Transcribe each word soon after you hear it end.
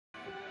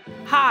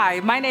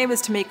Hi, my name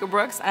is Tamika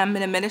Brooks. I'm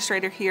an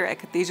administrator here at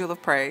Cathedral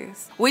of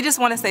Praise. We just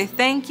want to say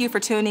thank you for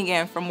tuning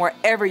in from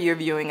wherever you're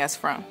viewing us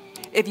from.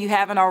 If you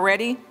haven't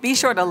already, be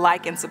sure to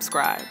like and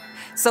subscribe.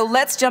 So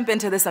let's jump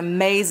into this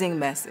amazing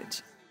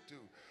message.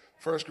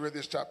 1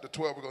 Corinthians chapter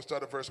 12, we're going to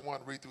start at verse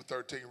 1, read through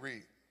 13,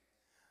 read.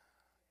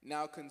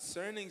 Now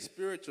concerning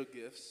spiritual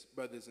gifts,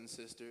 brothers and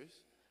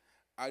sisters,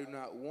 I do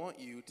not want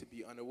you to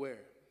be unaware.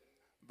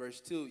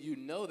 Verse 2, you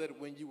know that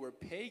when you were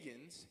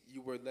pagans,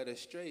 you were led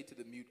astray to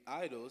the mute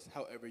idols,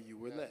 however you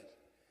were led.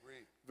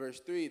 Read.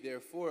 Verse 3,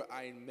 therefore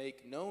I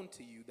make known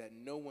to you that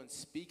no one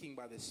speaking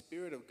by the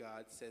Spirit of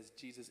God says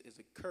Jesus is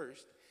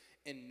accursed,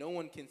 and no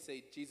one can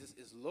say Jesus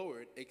is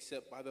Lord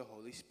except by the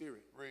Holy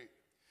Spirit. Read.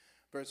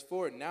 Verse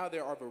 4, now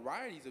there are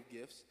varieties of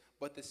gifts,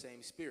 but the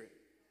same Spirit.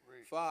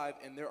 Read. 5,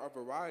 and there are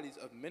varieties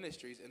of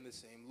ministries and the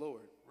same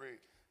Lord. Read.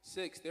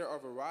 6, there are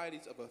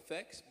varieties of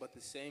effects, but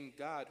the same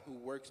God who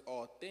works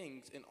all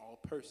things in all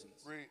persons.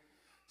 Read.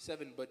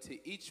 7, but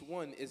to each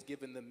one is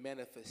given the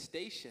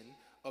manifestation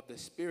of the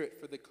Spirit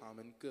for the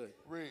common good.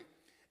 Read.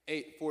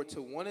 8, for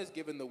to one is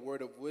given the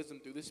word of wisdom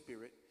through the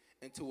Spirit,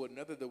 and to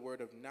another the word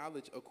of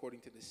knowledge according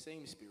to the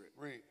same Spirit.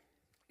 Read.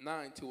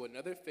 9, to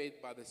another faith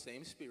by the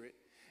same Spirit,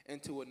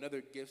 and to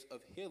another gifts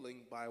of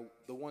healing by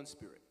the one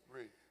Spirit.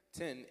 Read.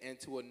 10, and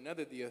to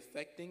another the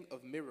effecting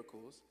of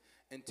miracles,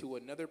 and to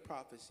another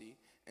prophecy,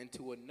 and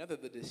to another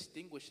the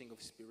distinguishing of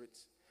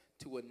spirits,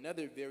 to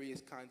another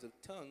various kinds of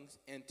tongues,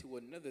 and to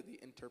another the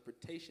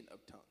interpretation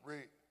of tongues.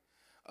 Read.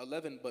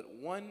 11, but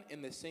one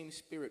and the same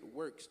Spirit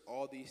works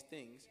all these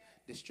things,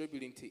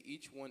 distributing to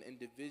each one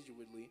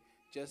individually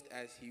just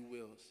as he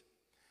wills.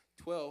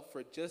 12,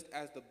 for just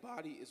as the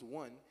body is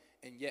one,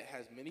 and yet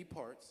has many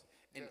parts,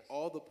 and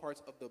all the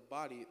parts of the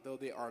body, though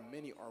they are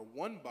many, are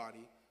one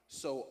body,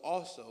 so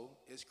also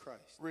is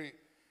Christ. Read.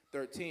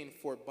 13,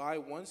 for by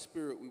one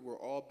Spirit we were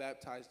all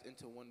baptized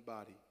into one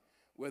body,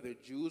 whether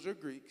Jews or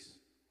Greeks,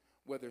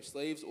 whether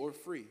slaves or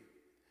free,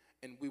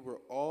 and we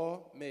were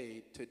all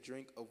made to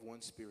drink of one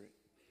Spirit.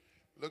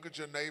 Look at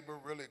your neighbor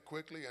really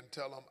quickly and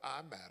tell them,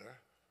 I matter,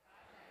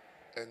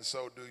 and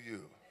so do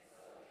you.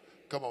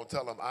 Come on,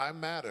 tell them, I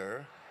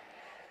matter,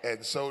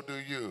 and so do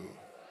you.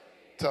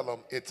 Tell them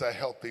it's a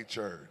healthy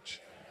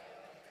church.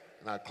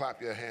 Now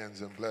clap your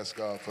hands and bless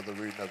God for the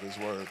reading of his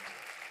word.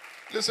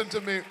 Listen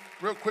to me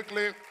real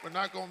quickly. We're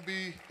not going to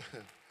be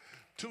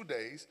 2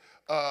 days,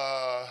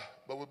 but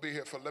we'll be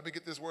here for, let me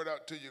get this word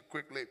out to you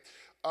quickly.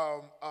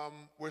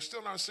 We're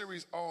still in our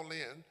series, All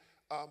In,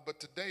 but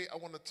today I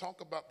want to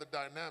talk about the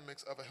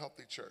dynamics of a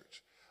healthy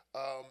church.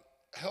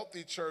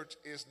 Healthy church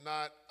is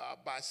not,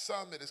 by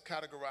some it is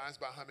categorized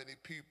by how many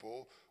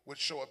people would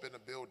show up in a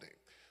building.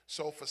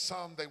 So for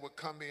some, they would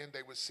come in,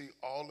 they would see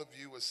all of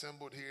you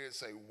assembled here and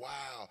say,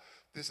 wow,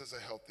 this is a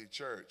healthy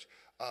church.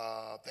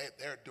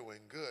 They're doing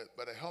good.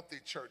 But a healthy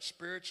church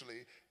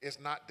spiritually is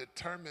not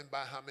determined by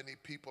how many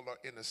people are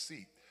in a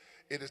seat.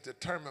 It is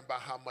determined by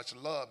how much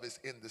love is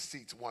in the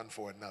seats one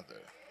for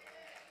another.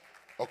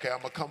 Okay, I'm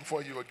going to come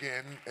for you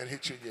again and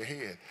hit you in your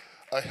head.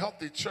 A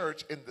healthy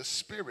church in the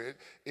spirit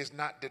is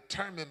not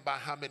determined by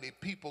how many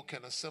people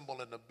can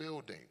assemble in a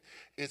building.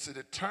 It's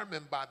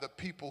determined by the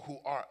people who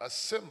are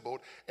assembled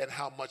and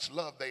how much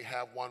love they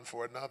have one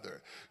for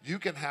another. You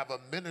can have a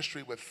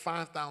ministry with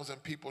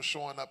 5,000 people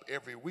showing up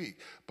every week,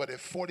 but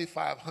if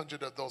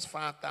 4,500 of those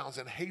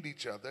 5,000 hate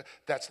each other,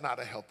 that's not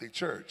a healthy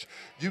church.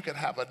 You can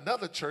have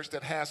another church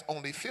that has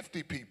only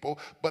 50 people,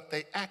 but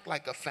they act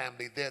like a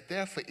family. They're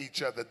there for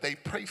each other. They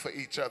pray for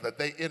each other.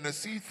 They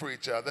intercede for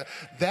each other.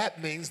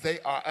 That means they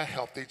are a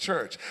healthy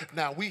church.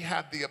 Now, we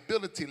have the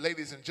ability,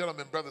 ladies and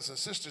gentlemen, brothers and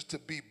sisters, to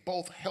be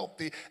both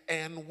healthy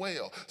and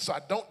well. So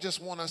I don't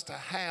just want us to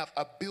have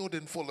a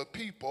building full of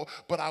people,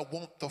 but I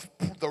want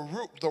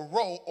the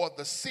row or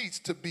the seats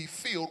to be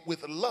filled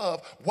with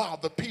love while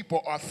the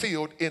people are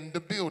filled in the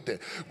building.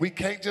 We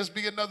can't just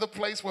be another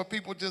place where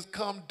people just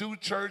come, do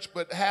church,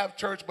 but have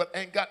church, but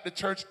ain't got the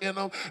church in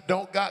them,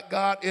 don't got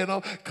God in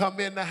them, come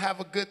in to have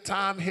a good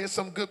time, hear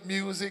some good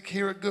music,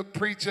 hear a good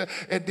preacher,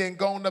 and then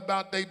go on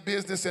about their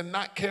business and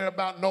not care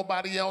about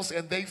nobody else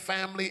and their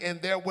family and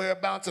their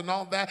whereabouts and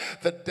all that.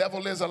 The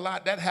devil is a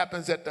lot. That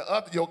happens at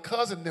your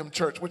cousin them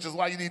church, which is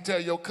why you need to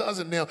tell your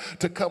cousin them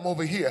to come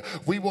over here.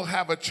 We will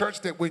have a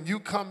church that when you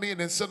come in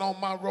and sit on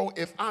my row,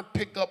 if I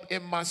pick up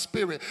in my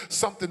spirit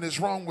something is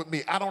wrong with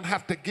me, I don't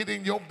have to get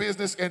in your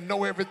business and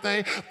know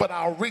everything, but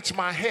I'll reach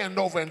my hand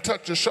over and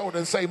touch your shoulder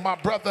and say, my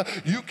brother,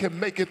 you can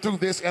make it through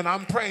this and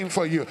I'm praying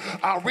for you.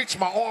 I'll reach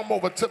my arm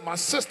over to my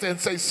sister and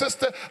say,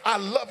 sister, I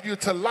love you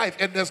to life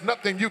and there's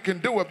nothing you can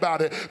do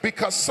about it.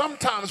 Because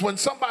sometimes when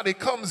somebody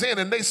comes in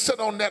and they sit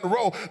on that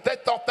row, they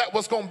thought that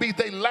was going to be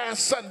their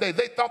last Sunday.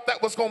 They thought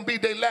that was going to be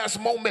their last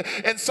moment.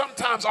 And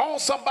sometimes all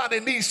somebody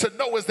needs to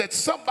know is that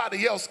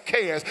somebody else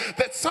cares,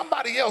 that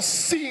somebody else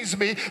sees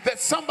me, that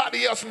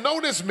somebody else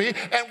noticed me,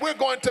 and we're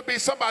going to be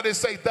somebody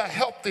say the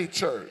healthy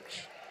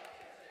church.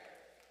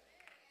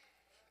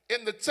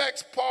 In the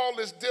text, Paul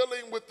is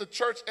dealing with the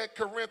church at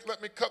Corinth.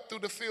 Let me cut through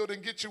the field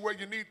and get you where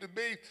you need to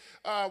be.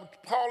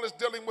 Paul is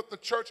dealing with the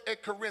church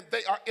at Corinth.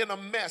 They are in a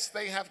mess.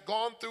 They have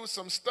gone through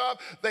some stuff.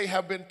 They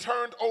have been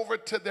turned over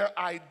to their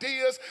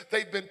ideas.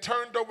 They've been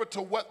turned over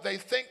to what they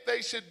think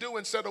they should do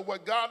instead of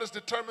what God has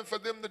determined for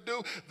them to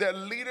do. Their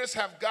leaders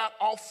have got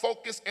off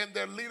focus, and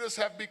their leaders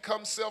have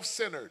become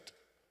self-centered.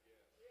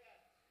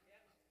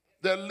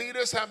 Their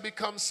leaders have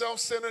become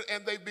self-centered,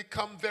 and they've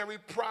become very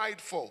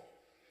prideful.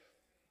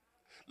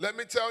 Let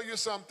me tell you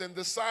something.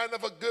 The sign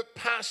of a good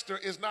pastor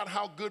is not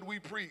how good we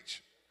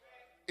preach.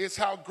 It's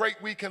how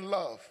great we can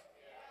love.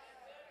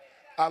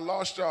 I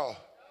lost y'all.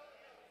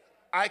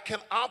 I can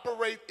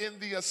operate in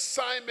the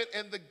assignment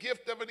and the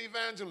gift of an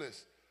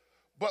evangelist.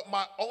 But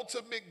my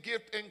ultimate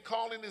gift and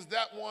calling is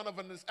that one of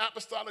an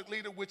apostolic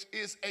leader, which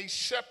is a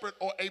shepherd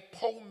or a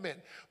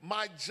poleman.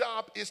 My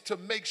job is to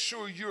make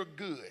sure you're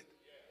good.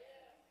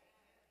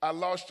 I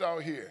lost y'all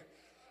here.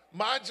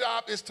 My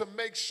job is to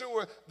make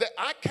sure that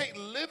I can't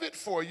live it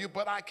for you,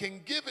 but I can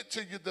give it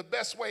to you the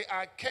best way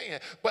I can.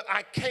 But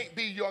I can't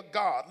be your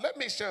God. Let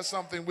me share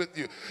something with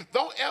you.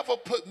 Don't ever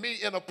put me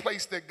in a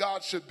place that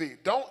God should be.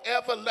 Don't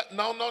ever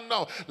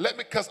no. Let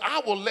me, because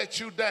I will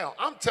let you down.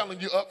 I'm telling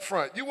you up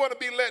front. You want to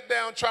be let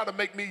down, try to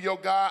make me your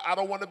God. I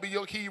don't want to be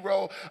your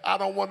hero. I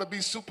don't want to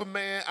be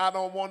Superman. I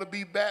don't want to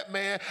be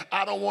Batman.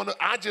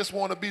 I just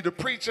want to be the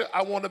preacher.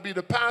 I want to be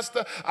the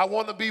pastor. I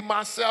want to be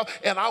myself.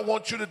 And I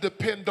want you to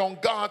depend on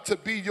God to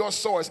be your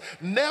source.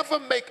 Never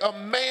make a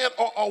man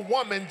or a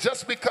woman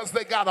just because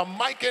they got a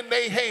mic in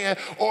their hand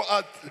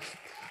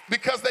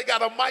because they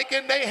got a mic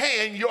in their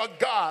hand, your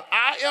God.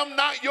 I am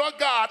not your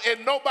God,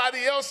 and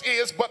nobody else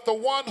is but the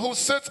one who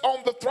sits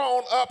on the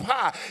throne up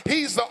high.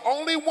 He's the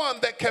only one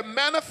that can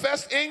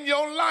manifest in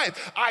your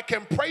life. I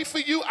can pray for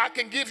you. I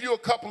can give you a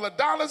couple of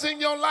dollars in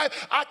your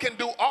life. I can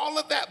do all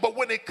of that. But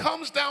when it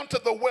comes down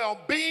to the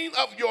well-being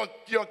of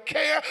your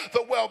care,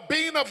 the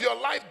well-being of your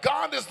life,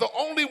 God is the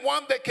only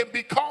one that can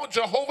be called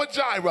Jehovah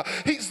Jireh.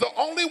 He's the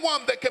only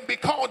one that can be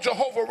called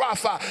Jehovah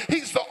Rapha.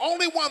 He's the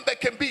only one that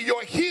can be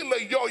your healer,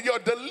 your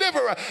deliverer,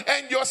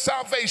 and your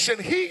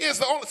salvation. He is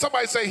the only,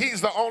 somebody say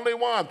he's the only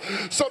one.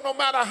 So no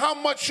matter how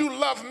much you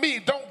love me,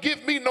 don't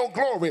give me no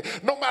glory.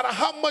 No matter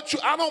how much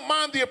I don't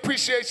mind the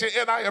appreciation,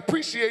 and I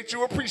appreciate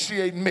you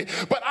appreciating me.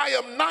 But I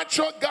am not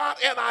your God,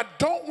 and I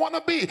don't want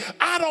to be.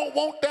 I don't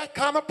want that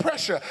kind of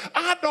pressure.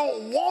 I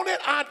don't want it.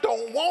 I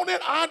don't want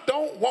it. I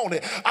don't want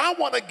it. I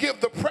want to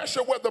give the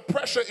pressure where the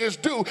pressure is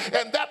due,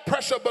 and that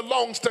pressure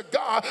belongs to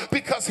God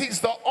because he's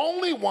the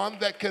only one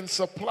that can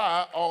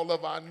supply all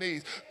of our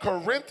needs.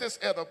 Corinth is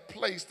at a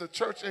place, the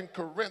church in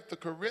Corinth, the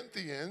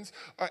Corinthians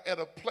are at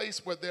a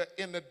place where they're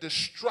in a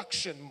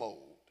destruction mode.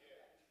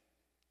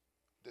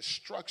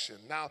 Destruction.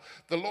 Now,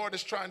 the Lord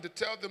is trying to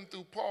tell them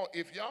through Paul,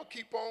 if y'all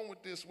keep on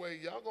with this way,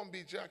 y'all going to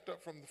be jacked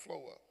up from the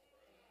flow up.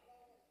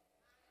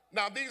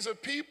 Now, these are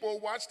people,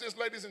 watch this,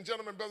 ladies and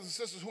gentlemen, brothers and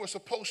sisters, who are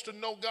supposed to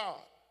know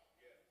God,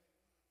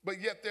 but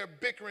yet they're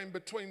bickering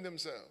between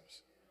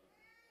themselves.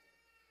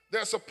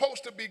 They're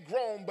supposed to be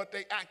grown, but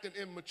they acting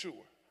immature.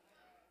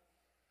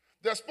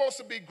 They're supposed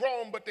to be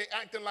grown, but they're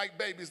acting like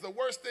babies. The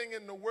worst thing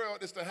in the world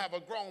is to have a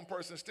grown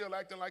person still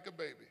acting like a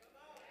baby.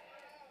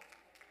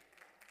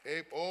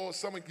 Hey, oh,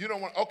 someone, you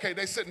don't want, okay,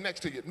 they sitting next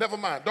to you. Never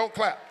mind, don't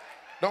clap.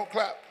 Don't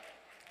clap.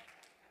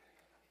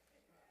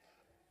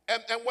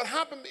 And what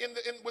happened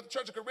with the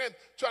church of Corinth,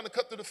 trying to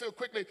cut through the field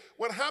quickly,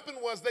 what happened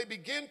was they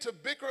began to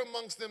bicker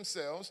amongst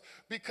themselves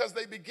because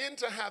they began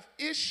to have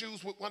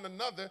issues with one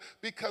another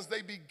because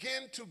they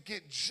began to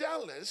get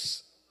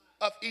jealous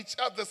of each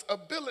other's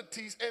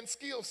abilities and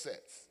skill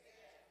sets.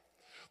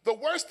 The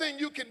worst thing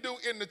you can do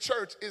in the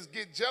church is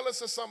get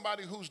jealous of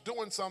somebody who's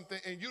doing something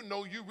and you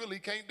know you really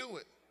can't do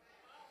it.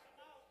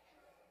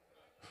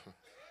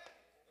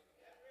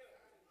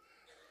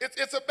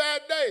 It's a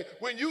bad day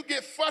when you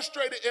get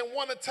frustrated and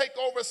want to take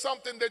over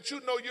something that you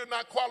know you're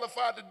not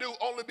qualified to do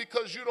only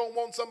because you don't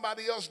want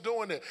somebody else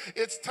doing it.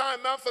 It's time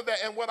out for that.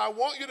 And what I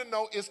want you to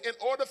know is in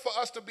order for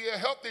us to be a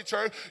healthy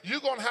church,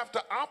 you're going to have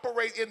to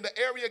operate in the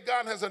area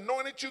God has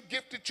anointed you,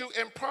 gifted you,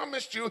 and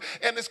promised you,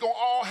 and it's going to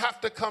all have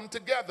to come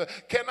together.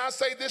 Can I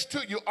say this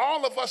to you?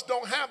 All of us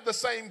don't have the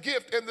same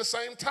gift and the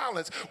same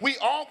talents. We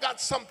all got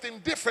something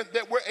different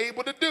that we're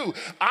able to do.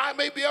 I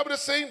may be able to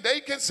sing, they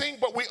can sing,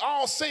 but we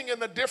all sing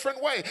in a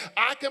different way.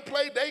 I can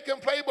play, they can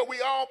play, but we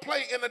all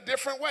play in a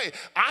different way.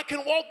 I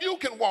can walk, you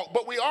can walk,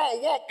 but we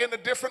all walk in a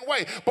different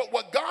way. But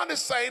what God is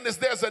saying is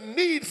there's a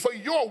need for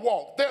your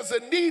walk. There's a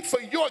need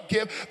for your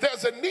gift.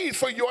 There's a need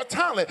for your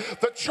talent.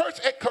 The church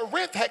at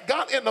Corinth had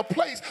got in a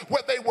place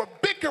where they were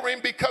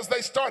bickering because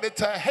they started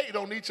to hate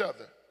on each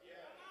other.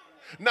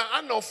 Now,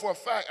 I know for a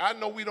fact, I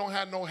know we don't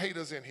have no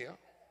haters in here.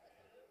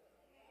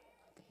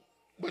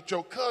 But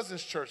your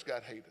cousin's church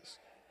got haters.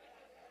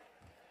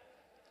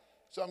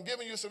 So I'm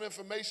giving you some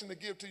information to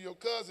give to your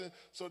cousin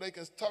so they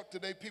can talk to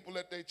their people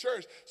at their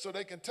church so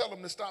they can tell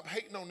them to stop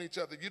hating on each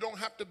other. You don't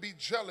have to be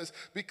jealous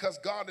because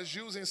God is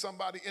using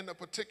somebody in a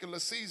particular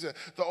season.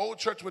 The old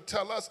church would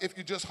tell us, if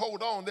you just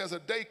hold on, there's a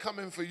day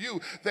coming for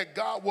you that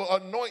God will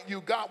anoint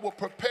you, God will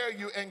prepare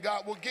you, and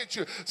God will get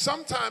you.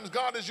 Sometimes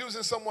God is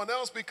using someone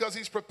else because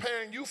he's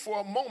preparing you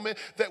for a moment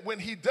that when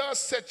he does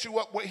set you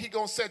up where he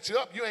gonna set you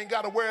up, you ain't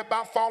got to worry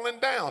about falling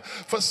down.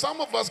 For some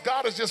of us,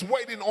 God is just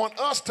waiting on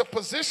us to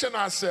position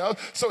ourselves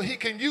so he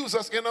can use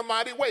us in a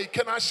mighty way.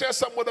 Can I share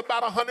something with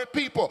about 100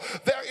 people?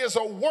 There is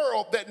a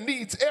world that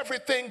needs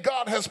everything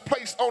God has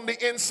placed on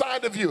the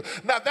inside of you.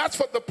 Now that's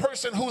for the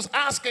person who's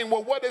asking,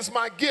 well, what is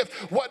my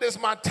gift? What is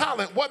my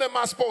talent? What am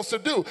I supposed to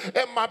do?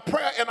 And my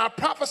prayer, and I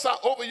prophesy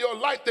over your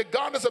life that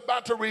God is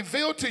about to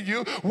reveal to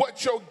you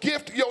what your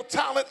gift, your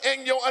talent,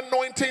 and your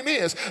anointing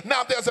is.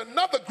 Now there's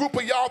another group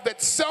of y'all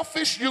that's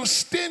selfish, you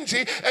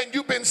stingy, and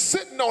you've been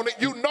sitting on it.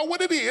 You know what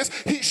it is.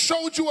 He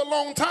showed you a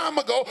long time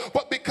ago,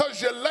 but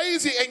because you're lazy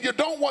and you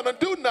don't want to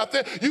do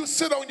nothing, you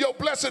sit on your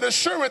blessed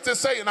assurance and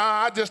say,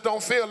 nah, I just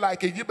don't feel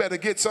like it. You better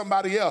get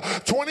somebody else.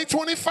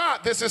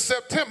 2025, this is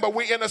September.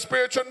 We're in a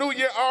spiritual new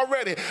year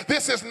already.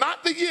 This is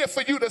not the year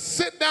for you to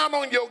sit down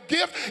on your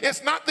gift.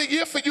 It's not the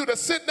year for you to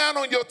sit down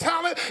on your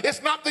talent.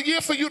 It's not the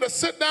year for you to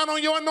sit down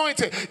on your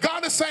anointing.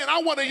 God is saying,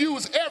 I want to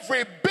use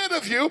every bit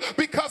of you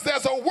because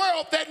there's a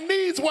world that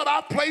needs what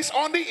I place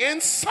on the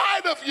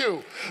inside of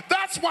you.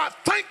 That's why,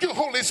 thank you,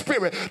 Holy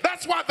Spirit.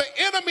 That's why the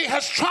enemy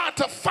has tried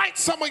to fight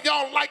some of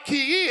y'all like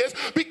he is,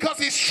 because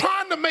he's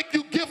trying to make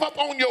you give up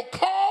on your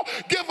call,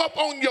 give up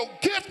on your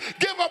gift,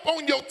 give up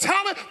on your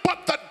talent.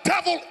 But the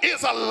devil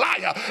is a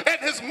liar,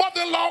 and his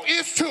mother-in-law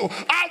is too.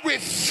 I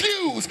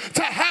refuse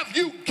to have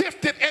you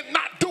gifted and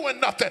not doing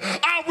nothing.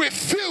 I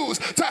refuse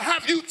to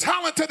have you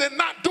talented and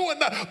not doing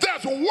nothing.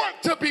 There's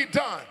work to be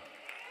done.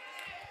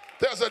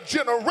 There's a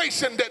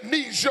generation that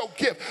needs your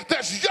gift.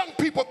 There's young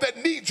people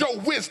that need your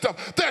wisdom.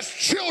 There's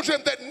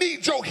children that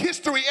need your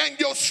history and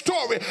your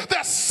story.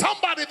 There's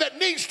somebody that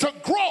needs to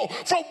grow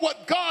from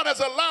what God has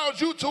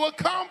allowed you to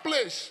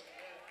accomplish.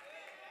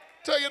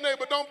 Tell your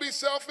neighbor, don't be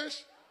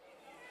selfish.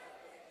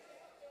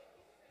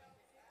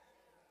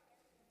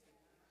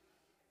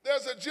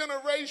 There's a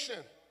generation,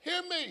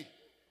 hear me,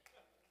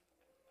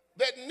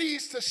 that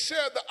needs to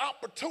share the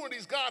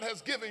opportunities God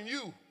has given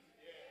you.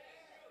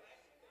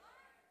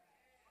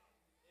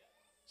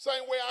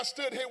 Same way I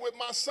stood here with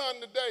my son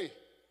today.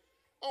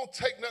 Don't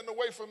take nothing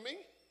away from me.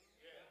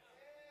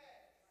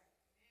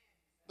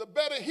 The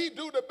better he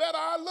do, the better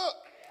I look.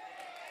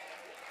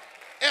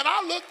 And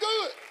I look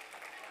good.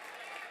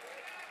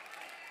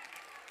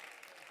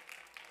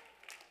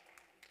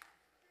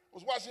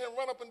 Was watching him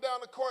run up and down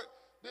the court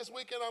this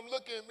weekend. I'm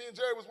looking, me and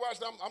Jerry was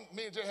watching,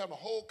 me and Jerry having a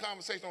whole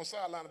conversation on the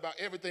sideline about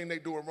everything they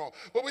doing wrong.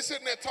 But we're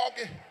sitting there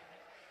talking.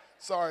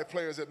 Sorry,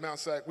 players at Mount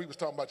Sac, we was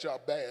talking about y'all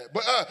bad.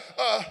 But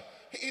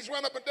he's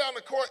run up and down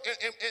the court,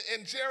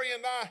 and Jerry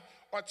and I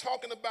are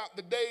talking about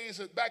the days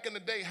back in the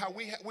day, how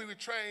we were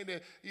trained,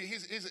 and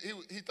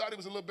he thought he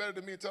was a little better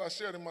than me until I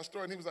shared him my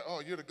story, and he was like,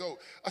 oh, you're the GOAT.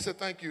 I said,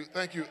 thank you.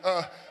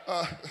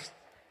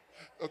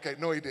 Okay,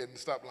 no, he didn't.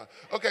 Stop lying.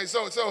 Okay,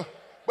 so,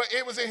 but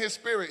it was in his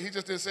spirit. He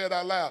just didn't say it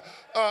out loud.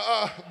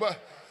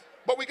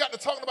 But we got to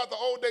talking about the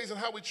old days and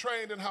how we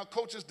trained and how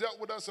coaches dealt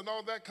with us and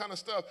all that kind of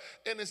stuff.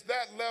 And it's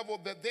that level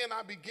that then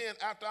I began,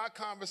 after our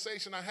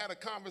conversation, I had a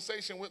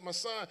conversation with my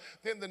son.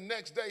 Then the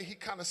next day, he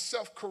kind of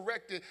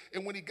self-corrected.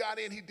 And when he got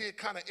in, he did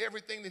kind of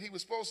everything that he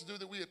was supposed to do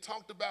that we had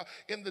talked about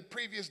in the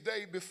previous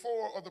day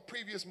before, or the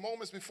previous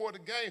moments before the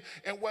game.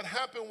 And what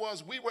happened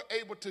was we were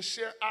able to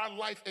share our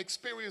life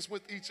experience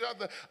with each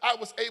other. I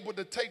was able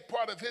to take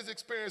part of his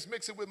experience,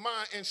 mix it with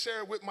mine, and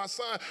share it with my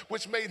son,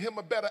 which made him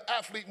a better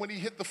athlete when he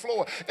hit the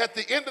floor. At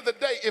the end of the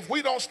day, if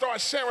we don't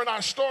start sharing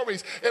our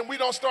stories and we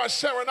don't start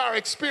sharing our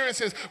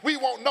experiences, we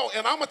won't know.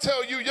 And I'm going to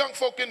tell you, young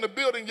folk in the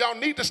building, y'all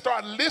need to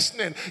start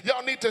listening.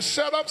 Y'all need to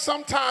shut up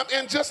sometime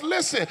and just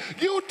listen.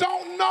 You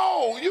don't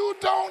know. You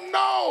don't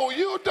know.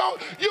 You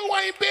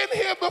ain't been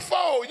here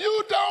before.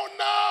 You don't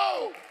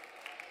know.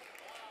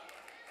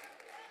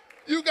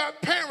 You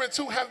got parents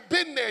who have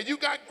been there. You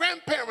got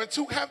grandparents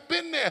who have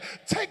been there.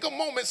 Take a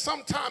moment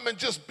sometime and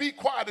just be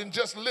quiet and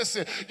just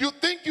listen. You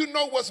think you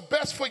know what's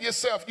best for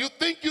yourself. You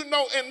think you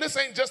know, and this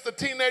ain't just a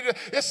teenager,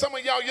 it's some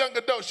of y'all young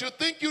adults. You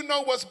think you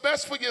know what's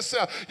best for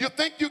yourself. You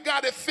think you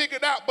got it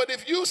figured out. But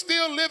if you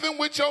still living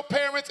with your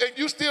parents and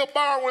you still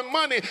borrowing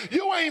money,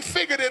 you ain't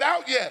figured it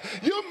out yet.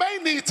 You may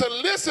need to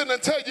listen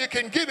until you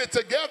can get it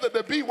together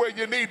to be where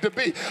you need to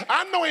be.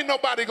 I know ain't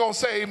nobody gonna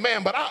say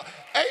amen, but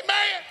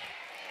amen.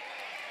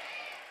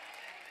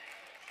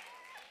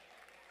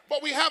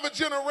 But we have a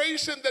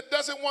generation that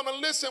doesn't want to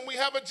listen. We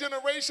have a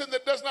generation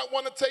that does not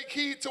want to take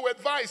heed to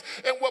advice.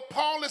 And what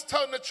Paul is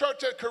telling the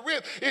church at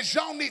Corinth is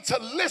y'all need to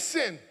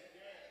listen.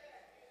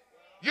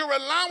 You're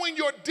allowing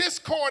your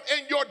discord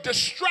and your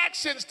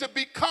distractions to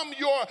become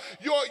your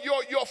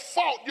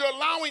fault. You're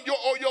allowing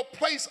your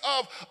place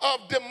of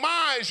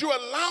demise. You're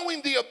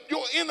allowing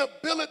your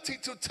inability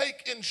to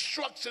take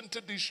instruction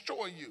to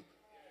destroy you.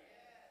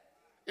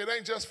 It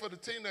ain't just for the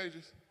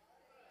teenagers.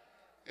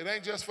 It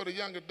ain't just for the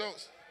young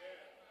adults.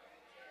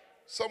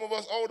 Some of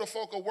us older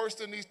folk are worse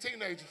than these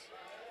teenagers.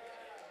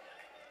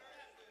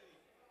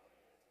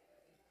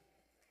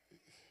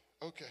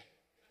 Okay.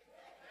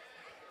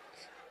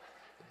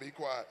 Be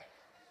quiet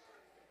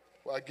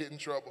before I get in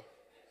trouble.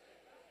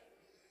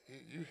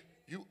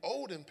 You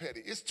old and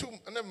petty. It's too,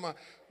 never mind.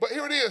 But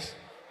here it is.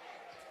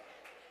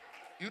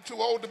 You too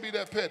old to be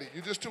that petty.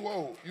 You're just too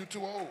old. You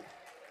too old.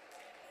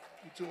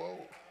 You too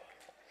old.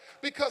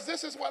 Because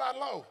this is what I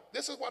know.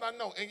 This is what I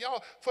know. And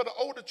y'all, for the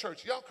older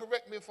church, y'all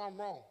correct me if I'm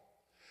wrong.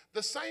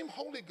 The same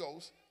Holy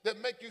Ghost that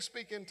make you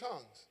speak in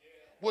tongues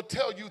will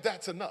tell you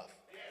that's enough.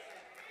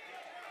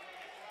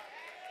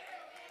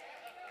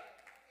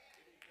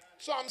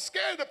 So I'm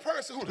scared of the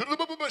person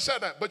who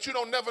shut up, but you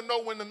don't never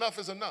know when enough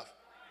is enough.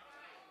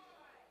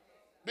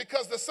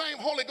 Because the same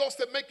Holy Ghost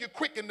that make you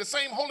quicken, the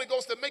same Holy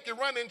Ghost that make you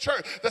run in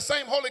church, the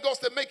same Holy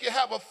Ghost that make you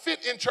have a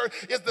fit in church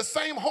is the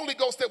same Holy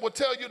Ghost that will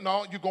tell you,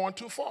 no, you're going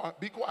too far.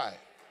 Be quiet.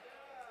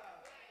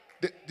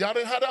 Y'all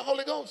didn't have that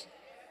Holy Ghost?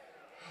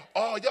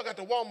 Oh, y'all got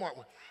the Walmart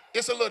one.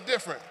 It's a little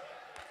different.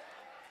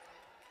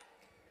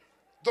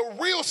 The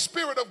real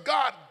Spirit of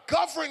God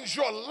governs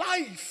your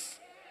life.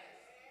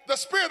 The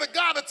Spirit of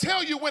God will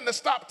tell you when to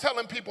stop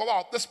telling people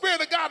off. The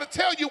Spirit of God will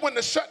tell you when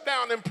to shut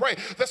down and pray.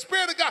 The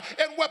Spirit of God.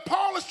 And what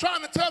Paul is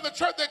trying to tell the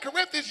church at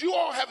Corinth is you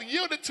all have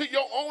yielded to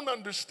your own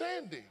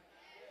understanding.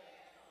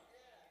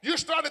 You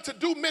started to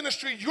do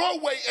ministry your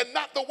way and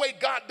not the way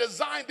God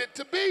designed it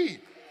to be.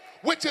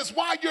 Which is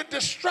why you're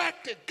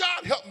distracted.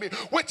 God help me.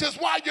 Which is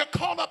why you're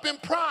caught up in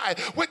pride.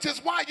 Which is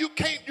why you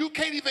can't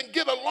even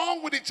get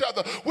along with each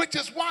other. Which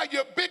is why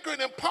you're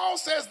bickering. And Paul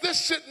says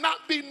this should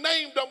not be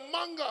named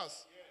among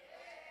us.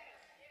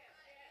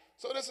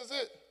 So this is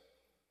it.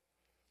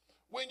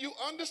 When you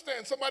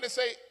understand, somebody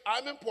say,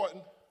 I'm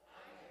important.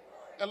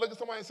 And look at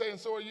somebody and say, and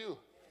so are you.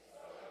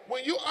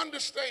 When you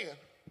understand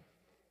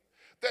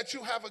that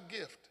you have a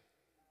gift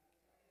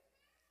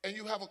and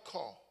you have a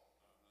call.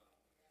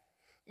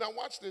 Now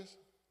watch this.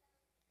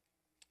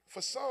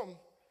 For some,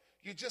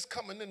 you're just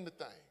coming in the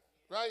thing,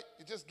 right?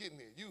 You're just getting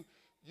here.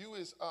 You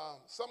is,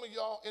 some of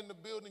y'all in the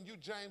building, you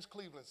James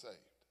Cleveland saved.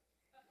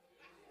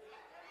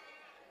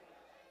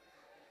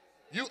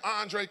 You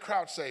Andre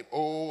Crouch saved.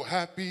 Oh,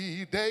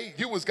 happy day.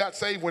 You got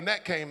saved when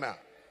that came out.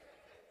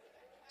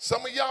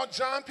 Some of y'all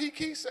John P.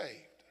 Key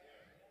saved.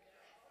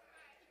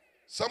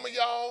 Some of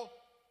y'all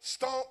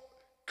Stomp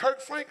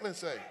Kirk Franklin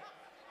saved.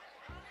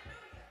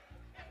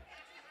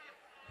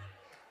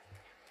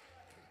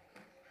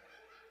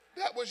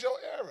 That was your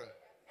era.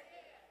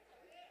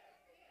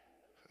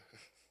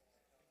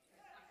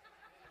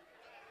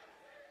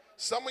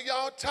 Some of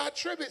y'all Todd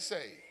Tribbett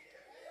saved.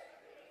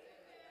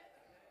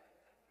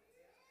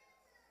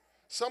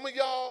 Some of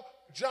y'all,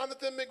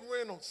 Jonathan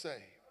McReynolds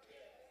saved.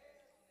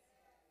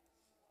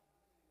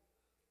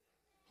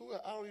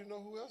 I don't even know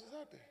who else is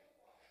out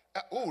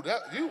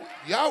there.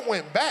 Y'all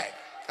went back.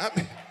 I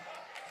mean,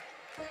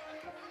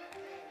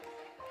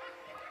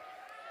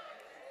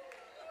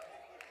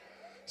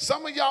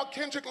 some of y'all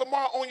Kendrick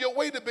Lamar on your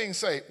way to being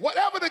saved.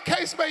 Whatever the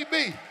case may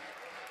be.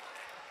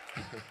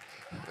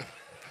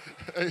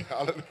 Hey,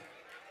 hallelujah.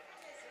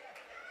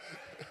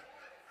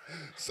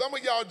 Some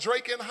of y'all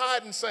Drake and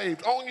Hyden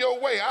saved on your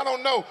way. I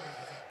don't know.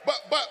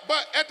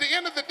 But at the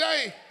end of the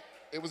day,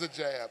 it was a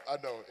jab. I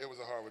know, it was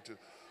a hard one too.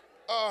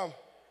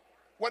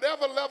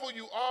 Whatever level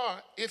you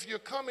are, if you're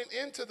coming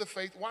into the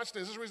faith, watch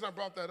this. This is the reason I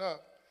brought that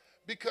up.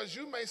 Because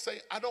you may say,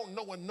 I don't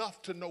know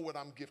enough to know what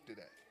I'm gifted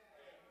at.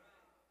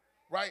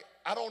 Right?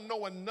 I don't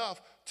know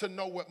enough to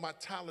know what my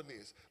talent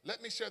is.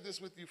 Let me share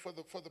this with you for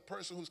the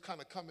person who's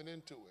kind of coming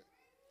into it.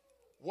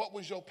 What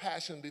was your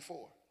passion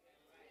before?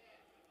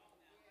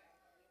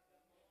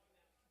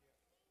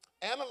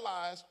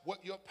 Analyze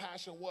what your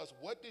passion was.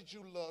 What did you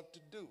love to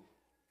do?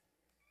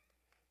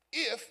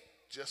 If,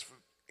 just for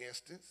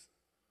instance,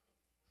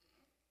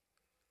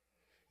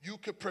 you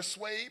could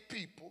persuade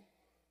people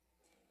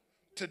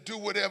to do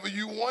whatever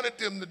you wanted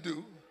them to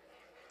do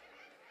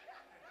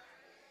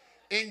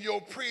in your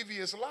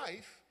previous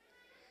life,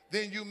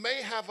 then you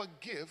may have a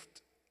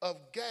gift of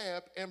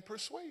gab and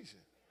persuasion.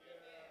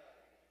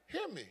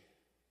 Hear me.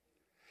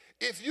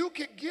 If you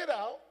could get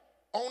out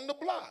on the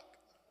block,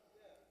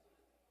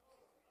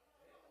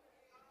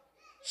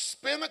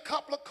 spin a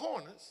couple of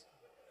corners.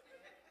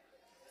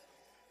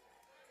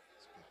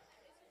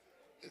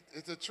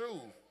 It's the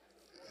truth.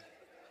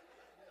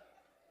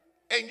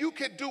 And you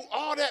could do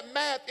all that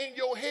math in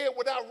your head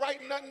without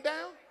writing nothing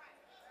down.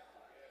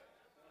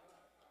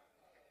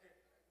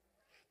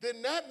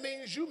 Then that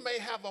means you may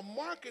have a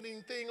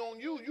marketing thing on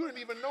you didn't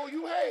even know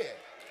you had.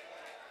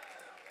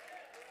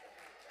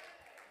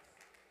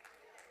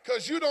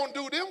 Because you don't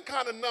do them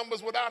kind of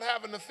numbers without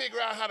having to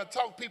figure out how to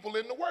talk people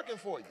into working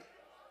for you.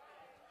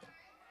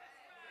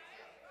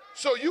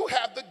 So you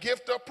have the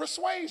gift of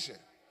persuasion.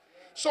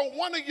 So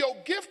one of your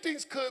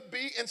giftings could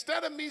be,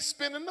 instead of me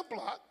spinning the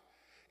block,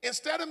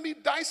 instead of me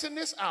dicing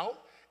this out,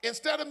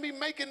 instead of me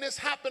making this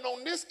happen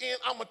on this end,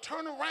 I'm going to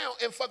turn around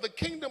and for the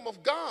kingdom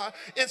of God,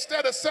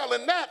 instead of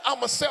selling that, I'm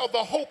going to sell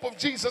the hope of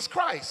Jesus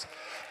Christ.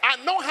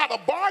 I know how to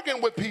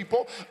bargain with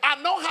people.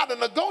 I know how to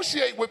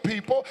negotiate with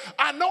people.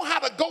 I know how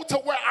to go to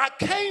where I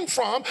came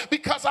from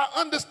because I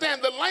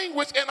understand the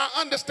language and I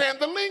understand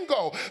the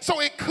lingo.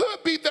 So it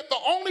could be that the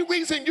only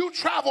reason you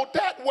traveled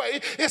that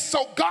way is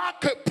so God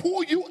could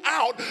pull you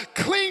out,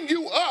 clean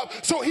you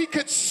up, so he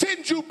could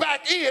send you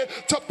back in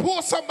to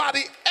pull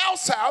somebody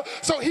else out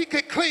so he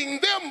could clean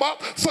them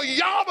up for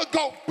y'all to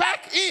go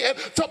back in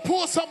to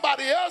pull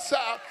somebody else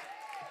out.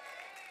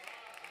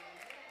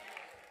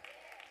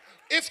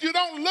 If you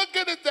don't look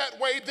at it that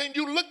way, then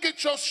you look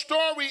at your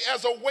story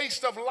as a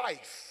waste of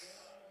life.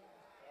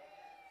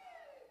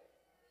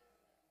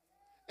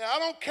 And I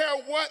don't care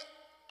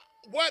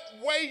what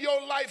way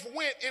your life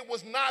went, it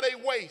was not a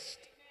waste.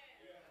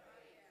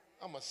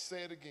 I'm going to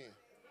say it again.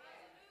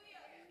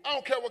 I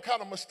don't care what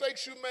kind of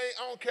mistakes you made.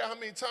 I don't care how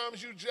many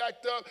times you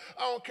jacked up.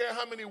 I don't care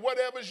how many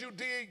whatevers you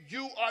did.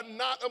 You are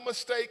not a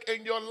mistake,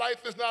 and your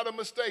life is not a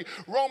mistake.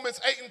 Romans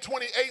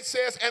 8:28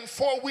 says, and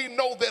for we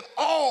know that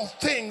all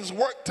things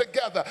work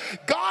together.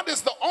 God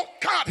is the only,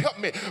 God help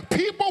me.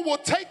 People will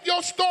take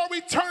your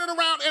story, turn it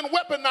around, and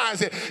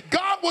weaponize it.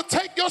 God will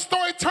take your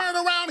story, turn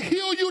around,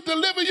 heal you,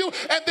 deliver you,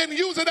 and then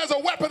use it as a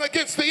weapon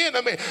against the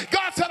enemy.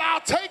 God said,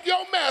 I'll take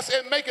your mess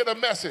and make it a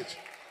message.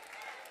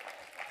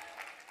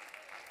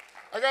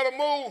 I got to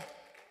move.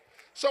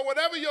 So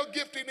whatever your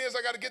gifting is,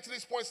 I got to get to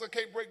these points I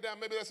can't break down.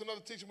 Maybe that's another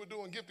teaching we're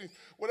doing, gifting.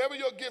 Whatever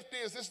your gift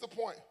is, this is the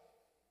point.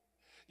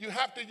 You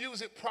have to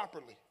use it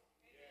properly.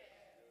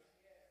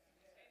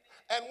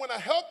 And when a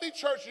healthy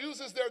church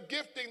uses their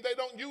gifting, they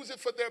don't use it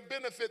for their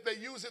benefit. They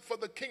use it for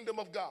the kingdom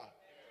of God.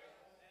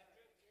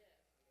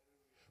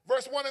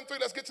 Verse 1 and 3,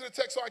 let's get to the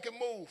text so I can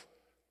move.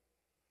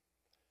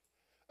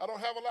 I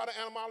don't have a lot of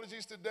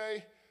etymologies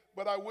today,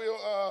 but I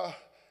will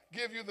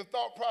give you the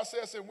thought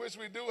process in which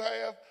we do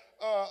have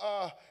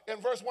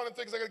in verse 1 and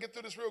 3, because I got to get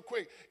through this real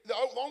quick. The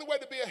only way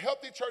to be a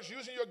healthy church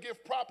using your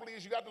gift properly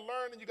is you got to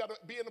learn and you got to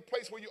be in a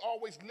place where you're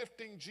always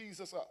lifting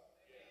Jesus up.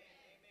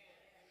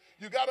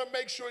 You got to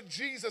make sure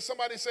Jesus,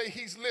 somebody say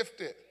he's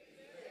lifted.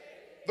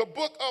 The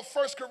book of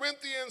 1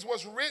 Corinthians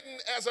was written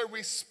as a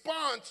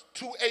response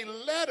to a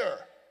letter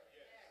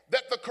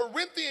that the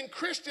Corinthian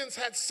Christians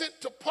had sent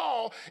to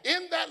Paul.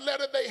 In that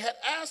letter, they had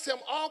asked him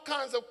all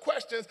kinds of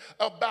questions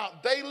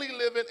about daily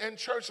living and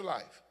church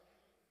life.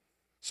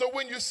 So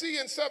when you see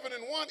in 7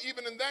 and 1,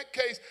 even in that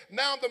case,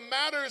 now the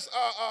matters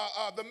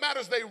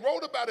they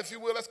wrote about, if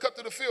you will, let's cut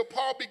to the field.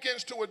 Paul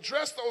begins to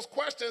address those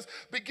questions,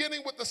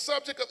 beginning with the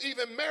subject of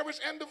even marriage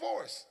and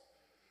divorce.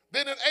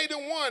 Then in 8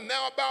 and 1,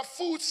 now about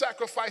food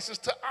sacrifices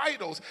to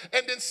idols.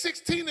 And then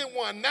 16 and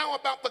 1, now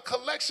about the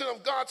collection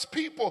of God's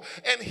people.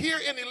 And here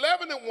in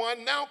 11 and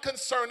 1, now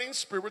concerning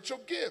spiritual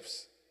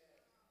gifts.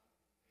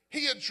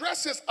 He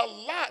addresses a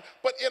lot,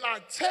 but in our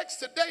text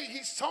today,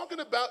 he's talking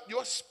about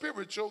your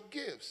spiritual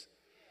gifts.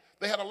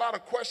 They had a lot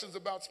of questions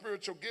about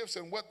spiritual gifts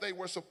and what they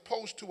were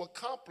supposed to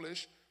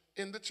accomplish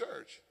in the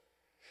church.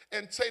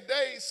 And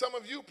today, some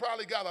of you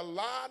probably got a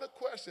lot of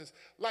questions.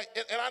 Like,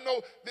 and I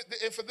know,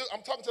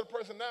 I'm talking to the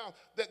person now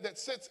that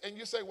sits and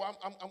you say, well,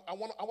 I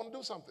want to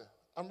do something.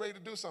 I'm ready to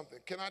do something.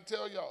 Can I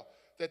tell y'all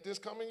that this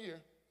coming year,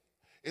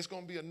 it's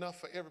going to be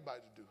enough for everybody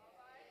to do?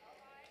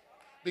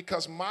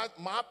 Because my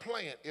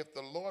plan, if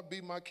the Lord be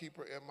my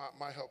keeper and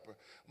my helper,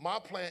 my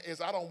plan is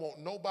I don't want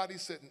nobody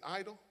sitting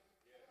idle.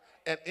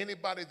 And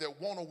anybody that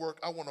want to work,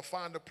 I want to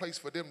find a place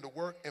for them to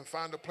work and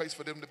find a place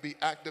for them to be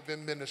active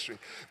in ministry.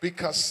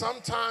 Because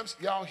sometimes,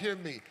 y'all hear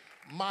me,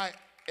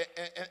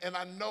 and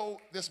I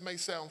know this may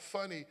sound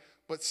funny,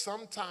 but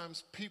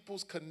sometimes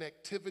people's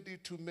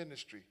connectivity to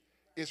ministry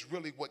is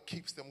really what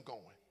keeps them going.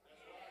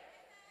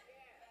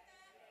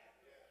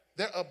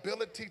 Their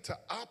ability to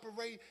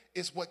operate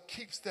is what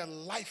keeps their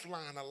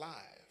lifeline alive.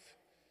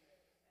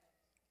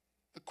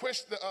 The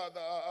question,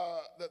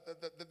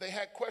 they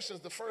had questions,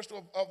 the first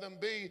of them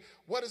being,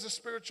 what is a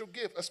spiritual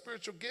gift? A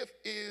spiritual gift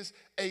is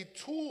a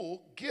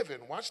tool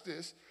given, watch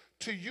this,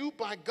 to you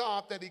by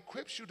God that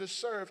equips you to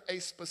serve a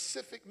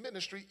specific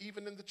ministry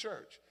even in the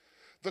church.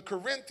 The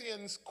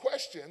Corinthians'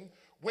 question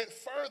went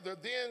further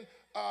than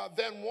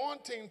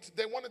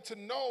they wanted to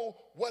know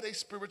what a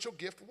spiritual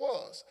gift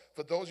was.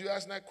 For those of you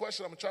asking that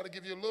question, I'm going to try to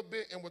give you a little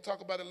bit and we'll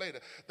talk about it later.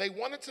 They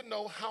wanted to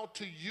know how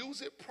to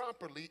use it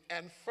properly,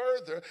 and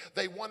further,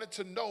 they wanted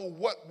to know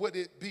what would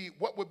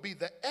be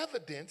the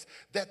evidence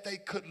that they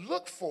could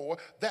look for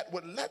that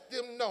would let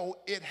them know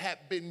it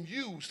had been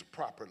used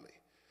properly.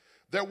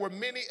 There were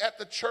many at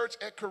the church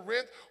at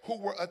Corinth who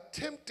were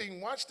attempting,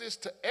 watch this,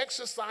 to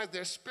exercise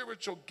their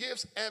spiritual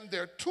gifts and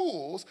their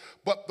tools,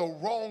 but the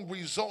wrong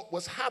result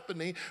was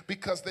happening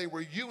because they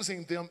were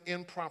using them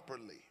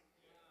improperly.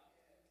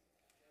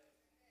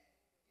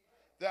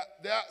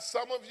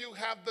 Some of you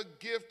have the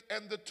gift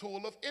and the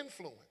tool of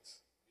influence.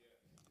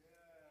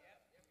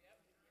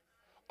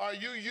 Are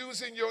you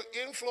using your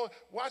influence?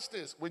 Watch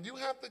this. When you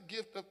have the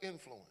gift of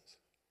influence,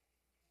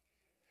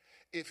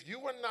 if you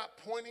are not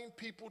pointing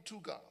people to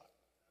God,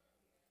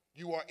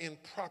 you are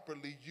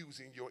improperly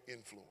using your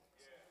influence.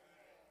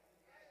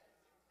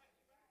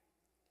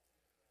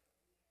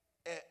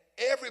 And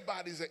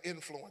everybody's an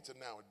influencer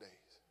nowadays.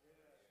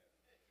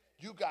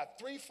 You got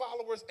 3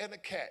 followers and a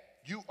cat.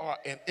 You are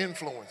an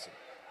influencer.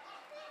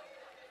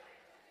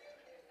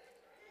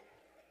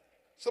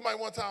 Somebody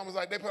one time was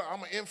like,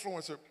 I'm an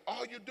influencer.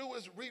 All you do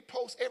is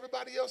repost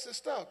everybody else's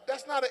stuff.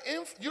 That's not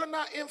you're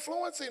not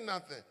influencing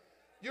nothing.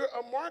 You're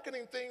a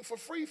marketing thing for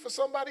free for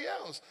somebody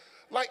else.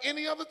 Like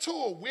any other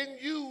tool, when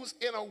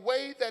used in a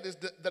way that is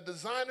the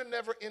designer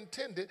never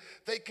intended,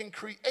 they can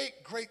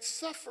create great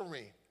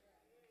suffering.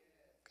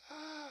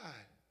 God,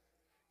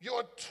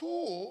 your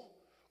tool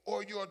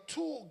or your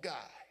tool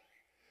guy.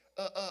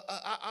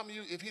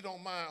 If he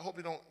don't mind, I hope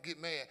he don't get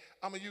mad.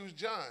 I'm going to use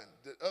John,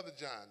 the other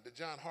John, the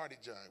John Hardy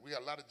John. We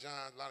got a lot of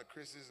Johns, a lot of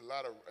Chris's,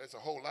 it's a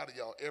whole lot of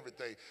y'all,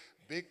 everything.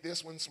 Big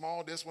this one,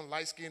 small this one,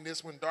 light skin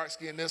this one, dark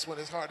skin this one.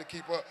 It's hard to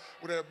keep up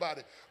with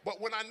everybody. But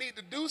when I need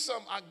to do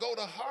something, I go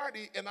to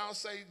Hardy and I'll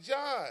say,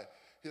 John.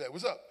 He's like,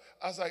 what's up?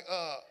 I was like,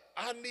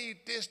 I need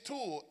this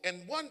tool.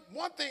 And one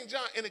thing,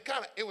 John, and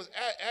it was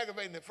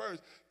aggravating at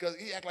first because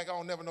he act like I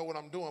don't never know what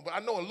I'm doing. But I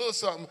know a little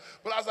something.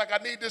 But I was like,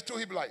 I need this tool.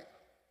 He'd be like,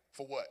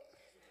 for what?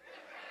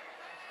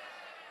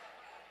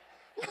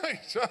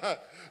 Like, John,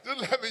 just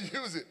let me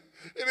use it.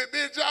 And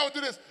then John would do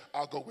this.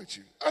 I'll go with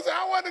you. I said,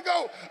 I want to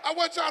go. I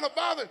wasn't trying to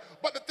bother.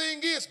 But the thing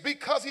is,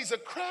 because he's a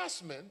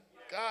craftsman,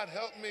 God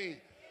help me.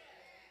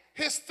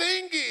 His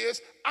thing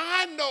is,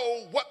 I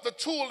know what the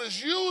tool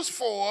is used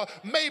for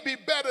may be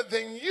better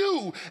than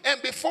you.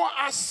 And before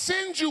I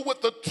send you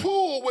with the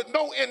tool with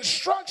no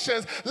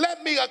instructions,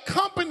 let me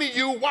accompany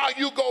you while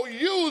you go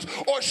use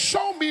or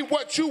show me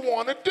what you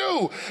want to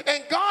do.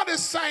 And God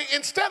is saying,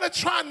 instead of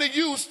trying to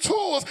use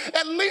tools,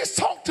 at least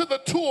talk to the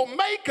tool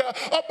maker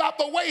about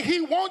the way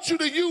he wants you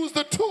to use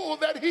the tool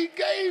that he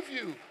gave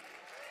you.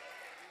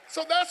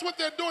 So that's what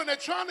they're doing. They're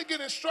trying to get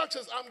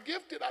instructions. I'm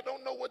gifted. I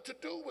don't know what to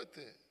do with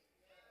it.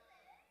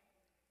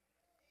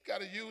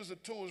 Got to use the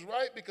tools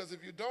right, because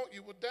if you don't,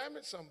 you will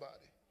damage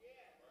somebody.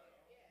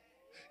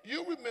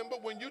 You remember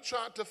when you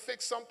tried to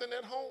fix something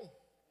at home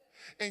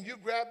and you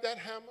grabbed that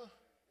hammer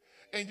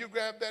and you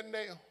grabbed that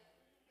nail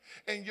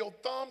and your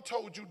thumb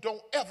told you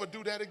don't ever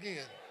do that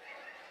again.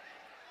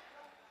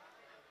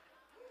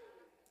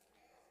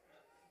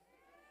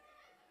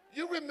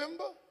 You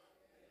remember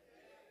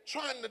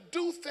trying to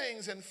do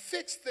things and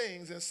fix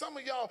things, and some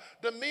of y'all,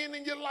 the men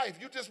in your life,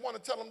 you just want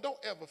to tell them don't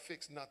ever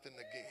fix nothing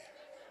again.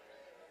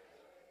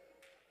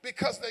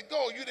 Because they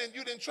go, you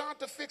didn't try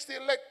to fix the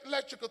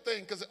electrical thing,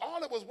 because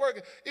all it was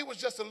working, it was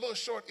just a little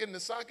short in the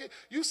socket.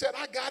 You said,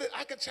 I got it,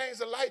 I can change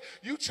the light.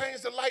 You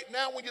change the light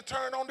now when you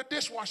turn on, the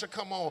dishwasher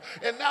come on.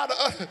 And now the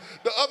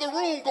other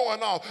room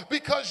going off,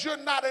 because you're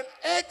not an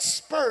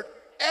expert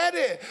at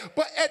it.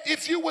 But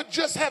if you would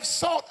just have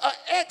sought an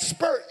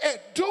expert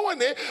at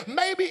doing it,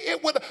 maybe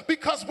it would,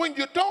 because when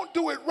you don't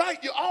do it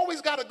right, you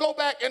always got to go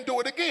back and do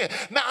it again.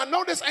 Now, I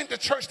know this ain't the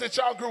church that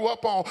y'all grew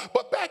up on,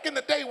 but back in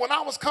the day when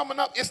I was coming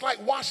up, it's like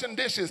washing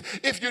dishes.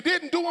 If you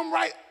didn't do them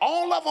right,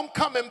 all of them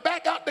coming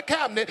back out the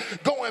cabinet,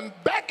 going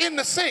back in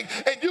the sink,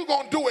 and you're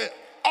going to do it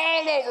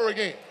all over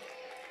again.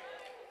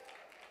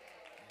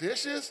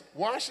 Dishes,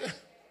 washing.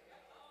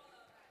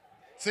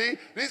 See,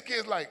 these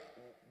kids like,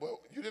 well,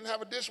 you didn't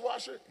have a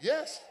dishwasher?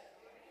 Yes.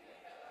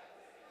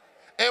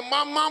 And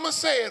my mama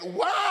said,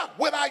 why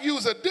would I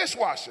use a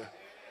dishwasher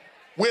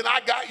when I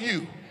got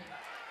you?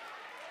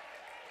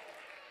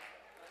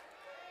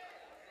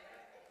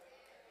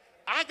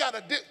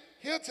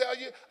 He'll tell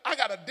you, I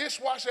got a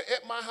dishwasher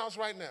at my house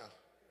right now.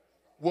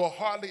 Will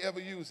hardly ever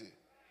use it.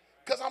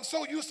 Because I'm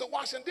so used to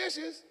washing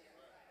dishes,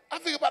 I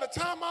figure by the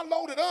time I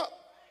load it up,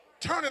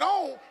 turn it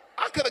on,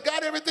 I could have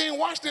got everything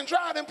washed and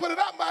dried and put it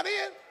up by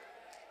then.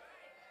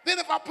 Then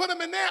if I put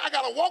them in there, I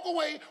got to walk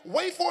away,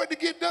 wait for it to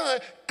get done,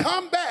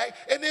 come back,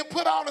 and then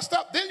put all the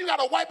stuff. Then you got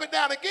to wipe it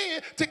down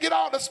again to get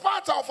all the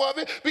spots off of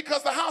it,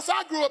 because the house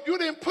I grew up, you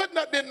didn't put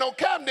nothing in no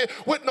cabinet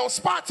with no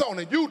spots on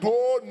it.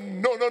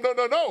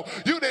 No.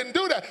 You didn't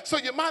do that. So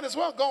you might as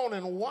well go on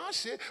and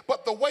wash it.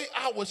 But the way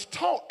I was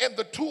taught and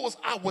the tools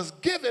I was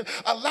given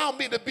allow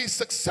me to be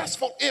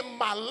successful in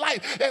my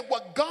life. And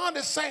what God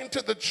is saying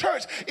to the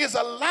church is,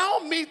 allow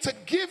me to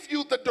give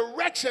you the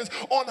directions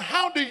on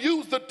how to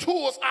use the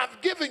tools I've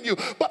given you.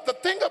 But the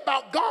thing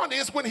about God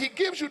is, when he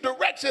gives you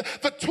direction,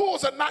 the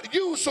tools are not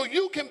used so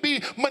you can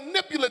be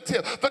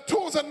manipulative. The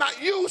tools are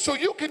not used so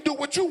you can do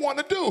what you want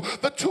to do.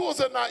 The tools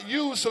are not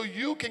used so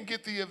you can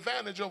get the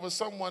advantage over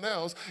someone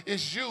else.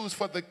 It's used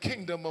for the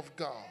kingdom of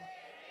God.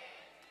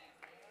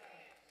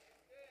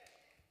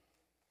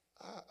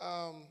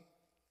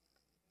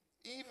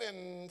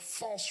 Even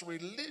false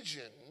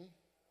religion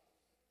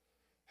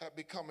have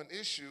become an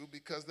issue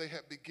because they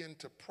have begun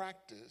to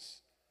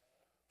practice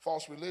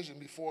false religion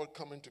before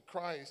coming to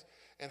Christ,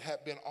 and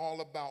have been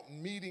all about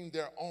meeting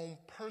their own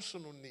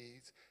personal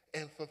needs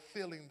and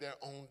fulfilling their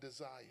own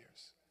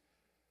desires.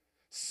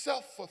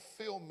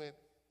 Self-fulfillment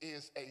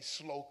is a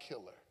slow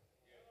killer.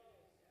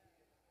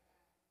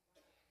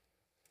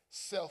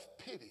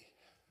 Self-pity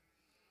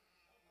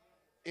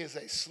is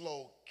a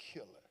slow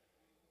killer.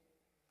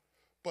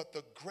 But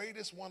the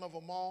greatest one of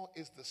them all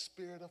is the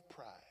spirit of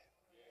pride.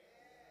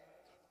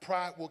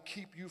 Pride will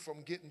keep you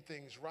from getting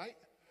things right.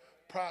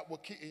 pride will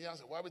keep, and y'all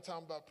say, why are we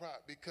talking about pride?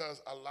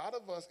 Because a lot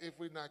of us, if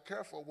we're not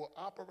careful, will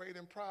operate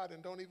in pride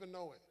and don't even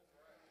know it.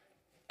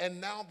 And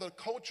now the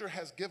culture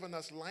has given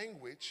us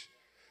language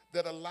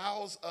that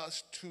allows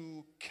us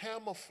to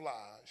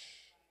camouflage.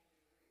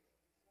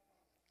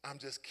 I'm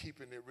just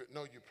keeping it real.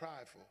 No, you're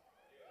prideful.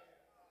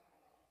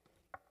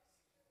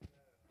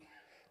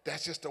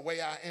 That's just the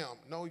way I am.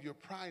 No, you're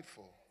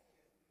prideful.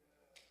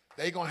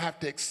 They're going to have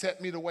to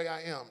accept me the way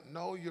I am.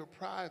 No, you're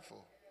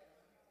prideful.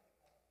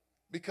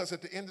 Because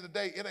at the end of the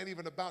day, it ain't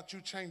even about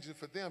you changing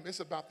for them. It's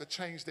about the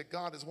change that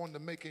God is wanting to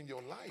make in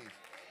your life.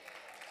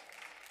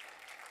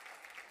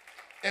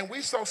 And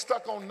we so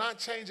stuck on not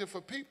changing for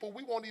people,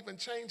 we won't even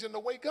change in the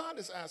way God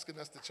is asking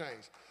us to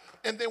change.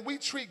 And then we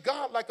treat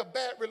God like a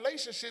bad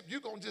relationship.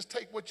 You're going to just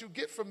take what you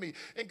get from me.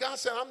 And God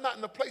said, I'm not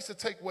in a place to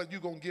take what you're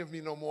going to give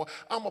me no more.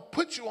 I'm going to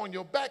put you on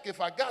your back if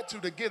I got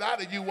to get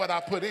out of you what I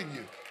put in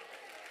you.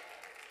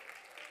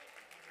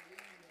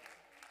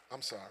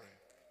 I'm sorry.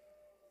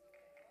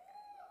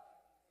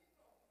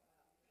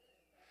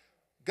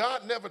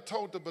 God never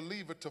told the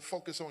believer to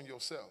focus on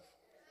yourself.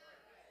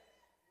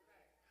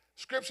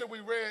 Scripture we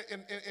read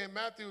in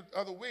Matthew the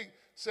other week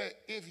said,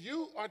 if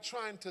you are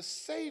trying to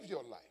save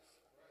your life,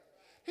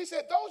 he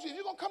said, those of you,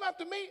 you're going to come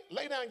after me,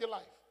 lay down your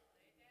life.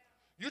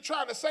 You're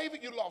trying to save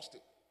it, you lost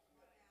it.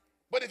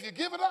 But if you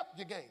give it up,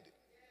 you gained it.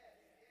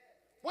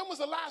 When was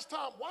the last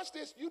time, watch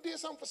this, you did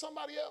something for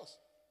somebody else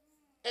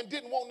and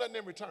didn't want nothing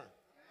in return?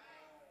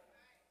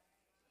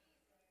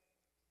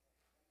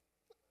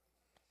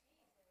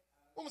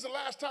 When was the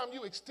last time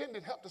you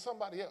extended help to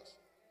somebody else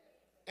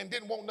and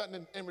didn't want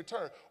nothing in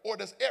return? Or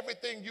does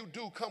everything you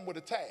do come with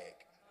a tag?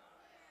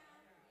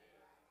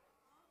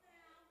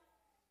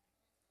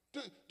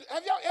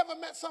 Have y'all ever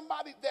met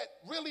somebody that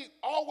really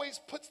always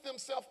puts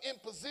themselves in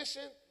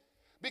position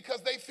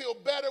because they feel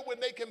better when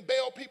they can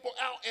bail people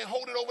out and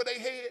hold it over their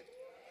head?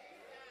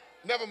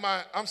 Never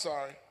mind, I'm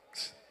sorry.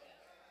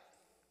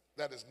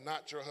 That is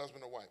not your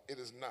husband or wife. It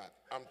is not.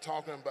 I'm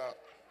talking about,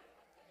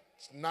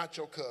 it's not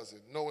your cousin.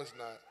 No, it's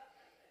not.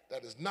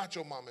 That is not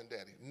your mom and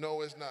daddy.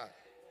 No, it's not.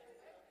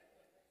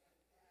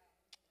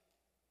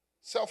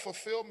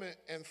 Self-fulfillment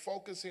and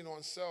focusing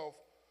on self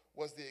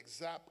was the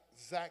exact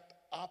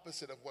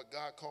opposite of what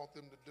God called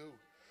them to do.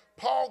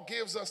 Paul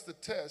gives us the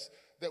test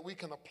that we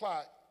can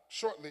apply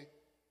shortly,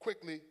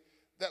 quickly,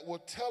 that will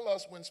tell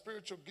us when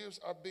spiritual gifts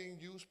are being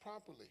used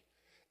properly.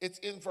 It's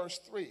in verse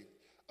 3.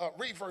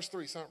 Read verse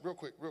 3, son, real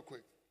quick.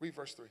 Read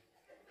verse 3.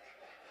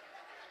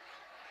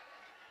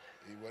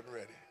 He wasn't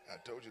ready. I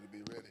told you to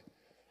be ready.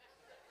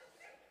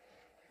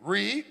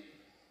 Read.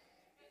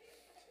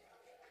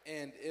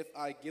 And if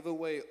I give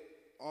away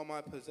all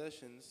my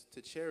possessions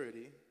to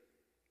charity.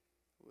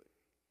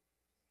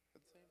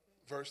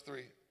 Verse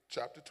 3,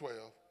 chapter 12,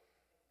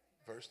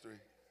 verse 3.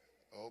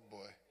 Oh,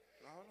 boy.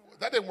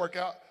 That didn't work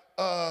out.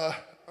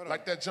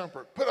 Like that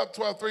jumper. Put up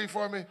 12:3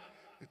 for me.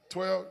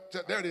 12,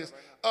 there it is.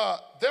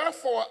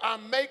 Therefore, I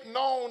make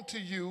known to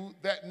you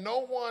that no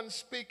one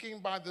speaking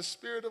by the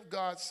Spirit of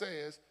God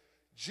says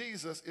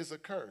Jesus is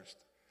accursed.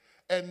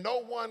 And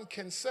no one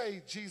can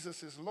say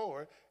Jesus is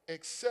Lord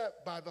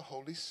except by the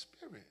Holy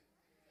Spirit.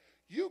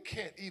 You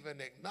can't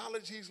even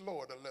acknowledge he's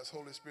Lord unless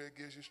Holy Spirit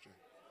gives you strength.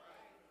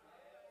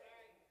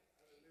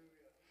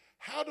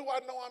 How do I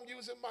know I'm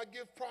using my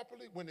gift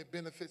properly? When it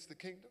benefits the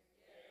kingdom.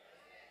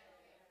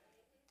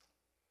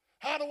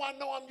 How do I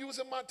know I'm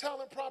using my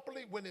talent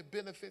properly? When it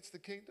benefits the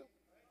kingdom.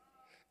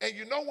 And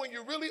you know when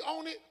you really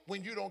own it?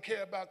 When you don't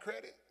care about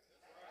credit.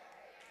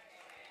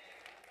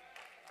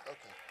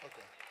 Okay.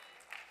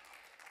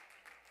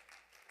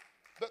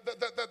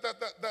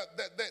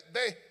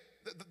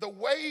 The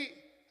way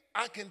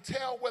I can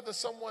tell whether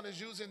someone is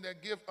using their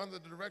gift under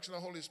the direction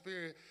of the Holy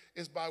Spirit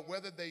is by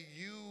whether they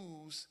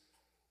use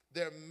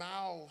their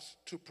mouths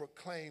to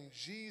proclaim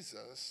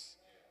Jesus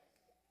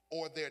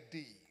or their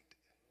deed.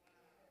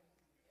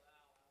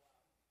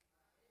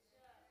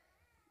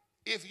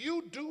 If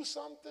you do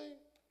something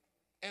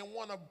and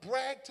want to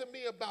brag to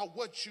me about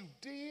what you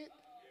did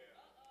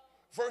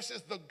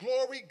versus the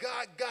glory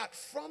God got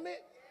from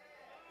it,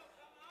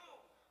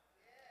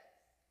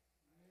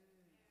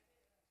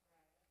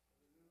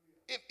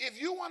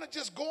 if you want to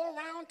just go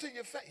around to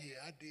your face,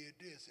 yeah, I did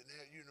this, and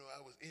that, you know,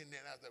 I was in there,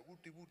 and I was like,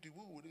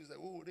 woo-dee-woo-dee-woo, it was like,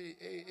 woo dee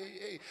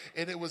hey,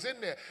 and it was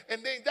in there.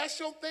 And then that's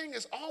your thing,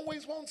 is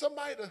always want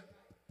somebody to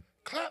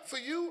clap for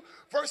you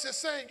versus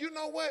saying, you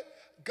know what,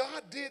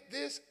 God did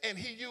this, and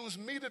he used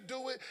me to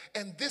do it,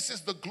 and this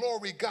is the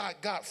glory God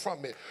got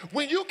from it.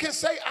 When you can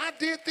say, I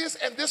did this,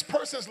 and this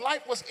person's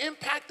life was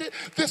impacted,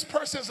 this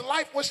person's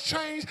life was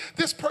changed,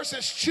 this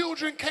person's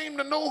children came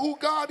to know who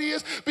God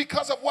is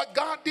because of what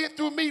God did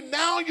through me,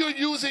 now you're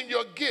using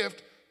your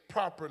gift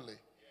properly.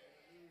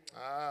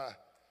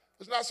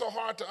 It's not so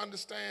hard to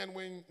understand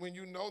when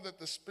you know that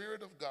the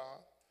Spirit of God,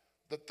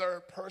 the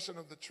third person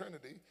of the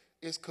Trinity,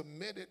 is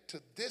committed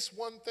to this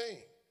one thing.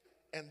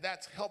 And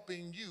that's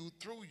helping you,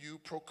 through you,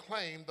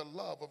 proclaim the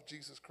love of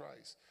Jesus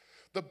Christ.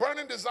 The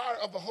burning desire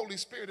of the Holy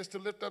Spirit is to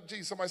lift up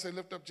Jesus. Somebody say,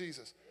 lift up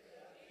Jesus.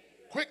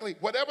 Quickly,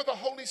 whatever the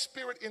Holy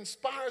Spirit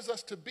inspires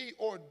us to be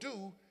or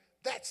do,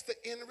 That's the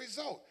end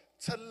result,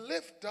 to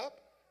lift up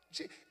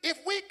Jesus. If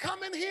we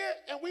come in here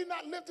and we're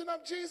not lifting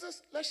up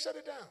Jesus, let's shut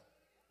it down.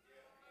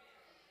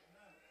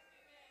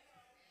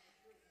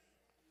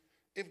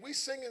 If we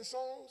singing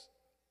songs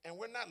and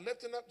we're not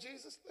lifting up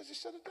Jesus, let's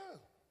just shut it down.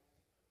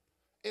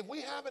 If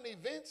we having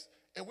events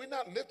and we're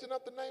not lifting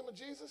up the name of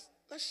Jesus,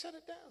 let's shut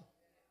it down.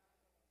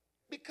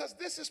 Because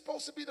this is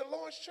supposed to be the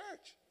Lord's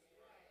church.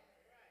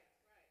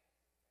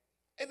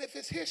 And if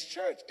it's his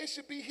church, it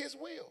should be his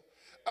will.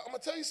 I'm going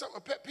to tell you something,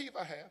 a pet peeve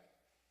I have.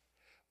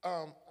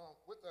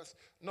 With us,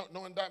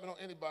 no indictment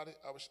on anybody.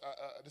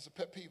 This is a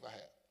pet peeve I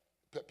have.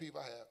 Pet peeve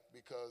I have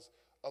because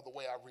of the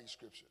way I read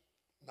scripture.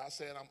 Not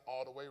saying I'm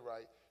all the way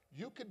right.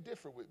 You can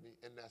differ with me,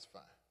 and that's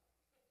fine.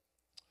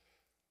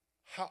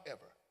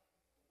 However,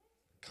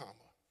 comma,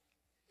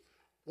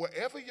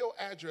 wherever your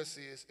address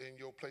is in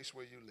your place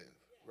where you live,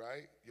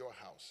 right? Your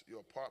house,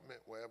 your apartment,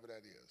 wherever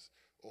that is,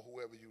 or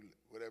whoever you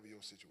live, whatever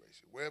your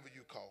situation, wherever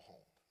you call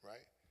home,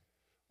 right?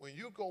 When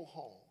you go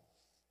home,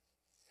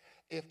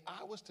 if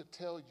I was to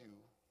tell you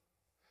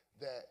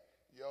that,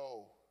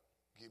 yo,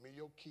 give me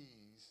your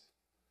keys,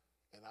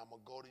 and I'm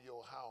going to go to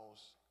your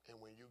house, and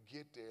when you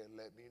get there,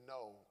 let me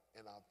know,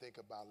 and I'll think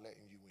about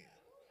letting you in.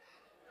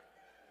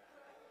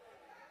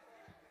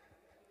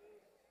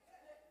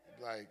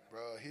 Like,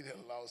 bro, he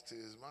done lost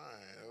his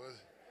mind.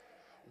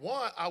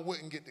 One, I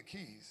wouldn't get the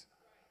keys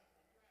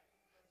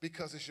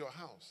because it's your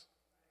house.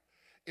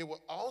 It would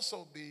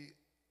also be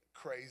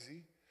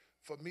crazy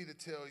for me to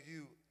tell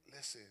you,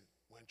 listen,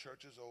 when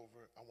church is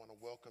over, I want to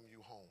welcome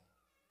you home.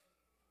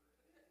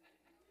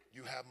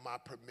 You have my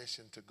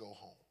permission to go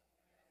home.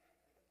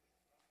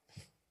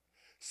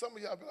 Some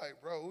of y'all be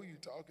like, bro, who you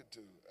talking to?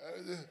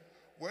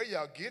 Where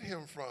y'all get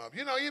him from?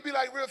 You know, you'd be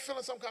like real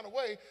feeling some kind of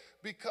way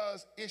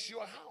because it's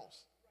your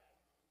house.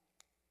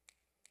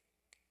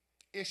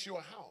 It's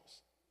your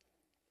house.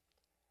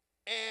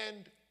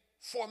 And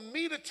for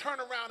me to turn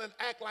around and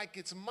act like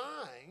it's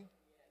mine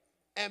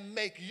and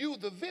make you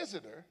the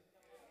visitor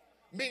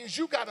means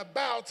you got to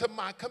bow to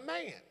my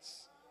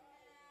commands.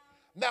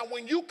 Now,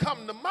 when you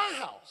come to my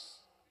house,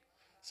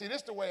 see, this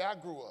is the way I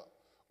grew up.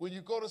 When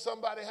you go to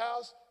somebody's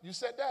house, you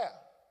sit down.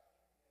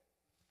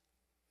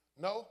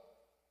 No?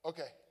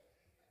 Okay.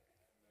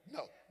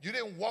 No, you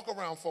didn't walk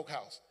around folk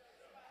house.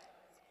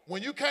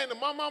 When you came to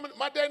my mama,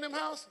 my dad and them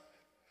house,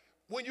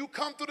 when you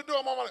come through the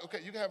door, my mama, okay,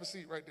 you can have a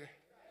seat right there.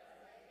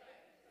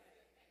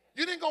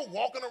 You didn't go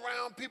walking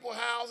around people's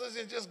houses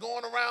and just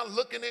going around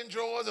looking in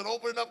drawers and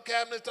opening up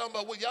cabinets talking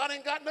about, well, y'all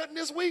ain't got nothing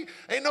this week.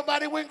 Ain't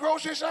nobody went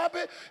grocery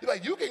shopping. You're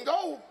like, you can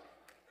go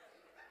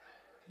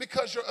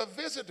because you're a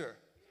visitor.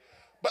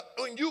 But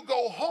when you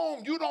go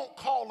home, you don't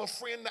call a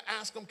friend to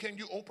ask them, can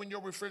you open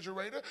your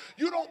refrigerator?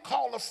 You don't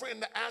call a friend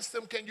to ask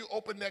them, can you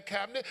open their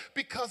cabinet?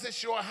 Because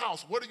it's your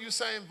house. What are you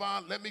saying,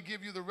 Vaughn? Let me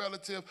give you the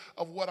relative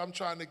of what I'm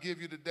trying to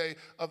give you today,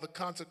 of the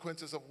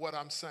consequences of what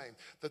I'm saying.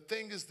 The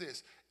thing is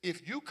this.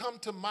 If you come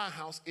to my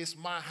house, it's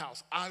my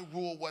house. I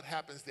rule what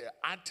happens there.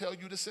 I tell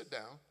you to sit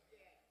down.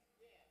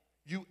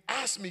 You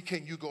ask me,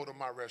 can you go to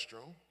my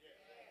restroom?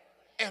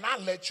 And I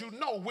let you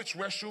know which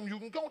restroom you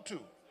can go to.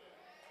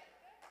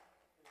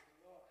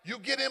 You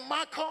get in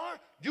my car,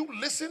 you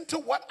listen to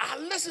what I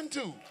listen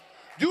to.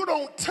 You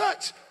don't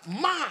touch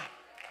my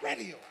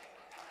radio.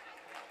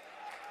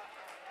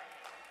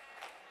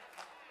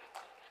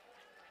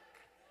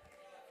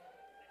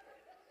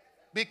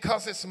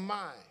 Because it's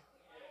mine.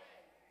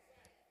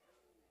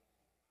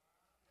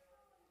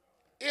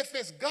 If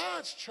it's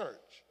God's church,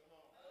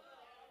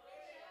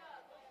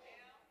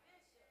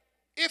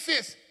 if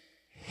it's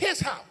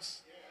his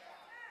house,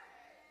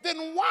 then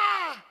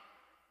why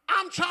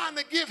I'm trying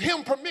to give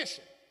him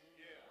permission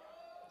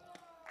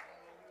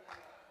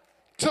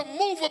to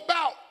move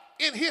about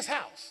in his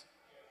house?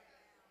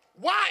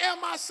 Why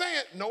am I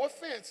saying, no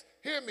offense,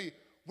 hear me,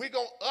 we're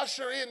going to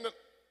usher in the,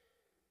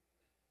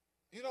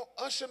 you don't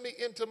usher me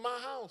into my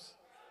house.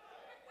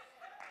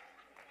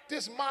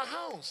 This is my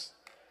house.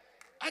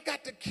 I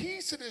got the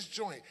keys to this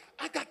joint.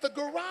 I got the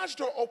garage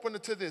door opener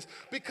to this.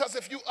 Because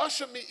if you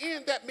usher me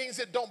in, that means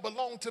it don't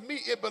belong to me,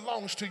 it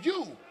belongs to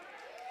you.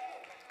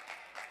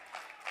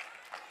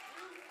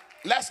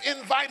 Let's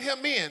invite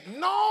him in.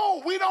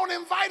 No, we don't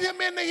invite him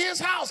into his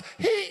house.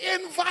 He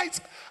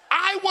invites.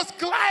 I was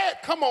glad,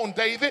 come on,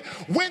 David,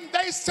 when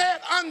they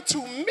said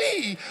unto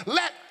me,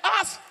 let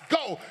us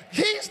go.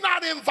 He's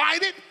not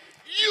invited.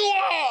 You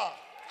are.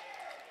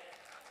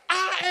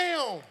 I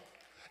am.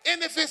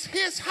 And if it's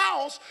his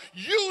house,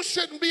 you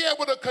shouldn't be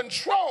able to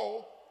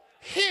control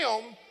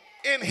him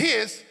in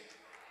his.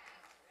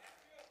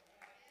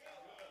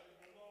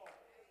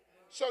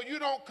 So you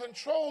don't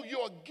control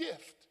your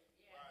gift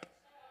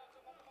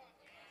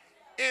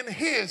in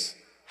his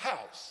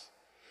house.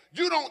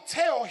 You don't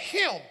tell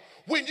him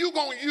when you're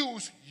going to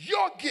use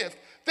your gift.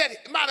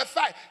 That, matter of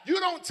fact, you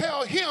don't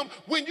tell him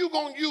when you're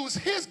going to use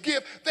his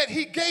gift that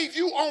he gave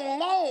you on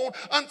loan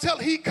until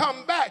he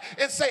come back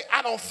and say,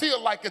 I don't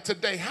feel like it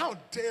today. How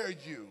dare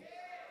you?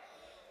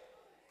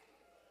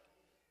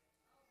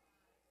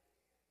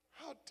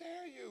 How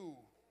dare you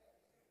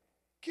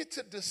get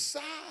to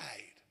decide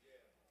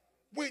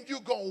when you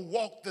going to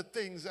walk the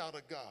things out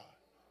of God?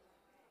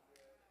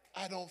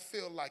 I don't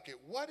feel like it.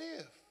 What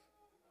if?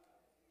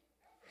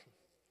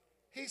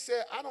 He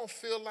said, I don't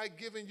feel like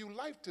giving you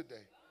life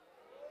today.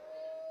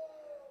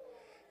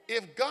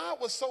 If God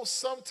was so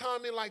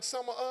sometimey like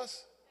some of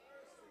us,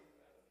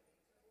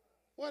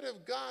 what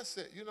if God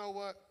said, you know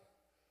what?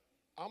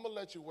 I'm going to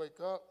let you wake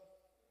up,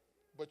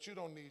 but you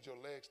don't need your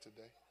legs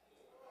today.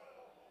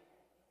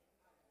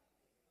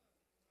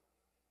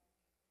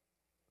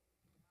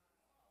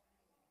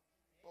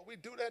 But we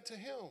do that to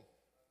him.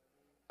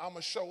 I'm going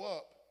to show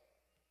up,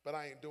 but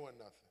I ain't doing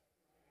nothing.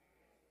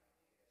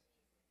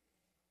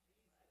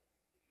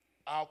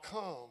 I'll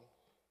come,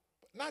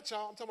 but not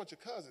y'all, I'm talking about your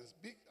cousins.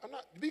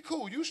 Be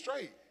cool, you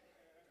straight.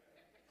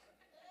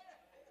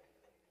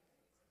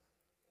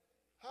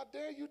 How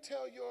dare you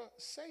tell your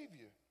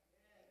Savior?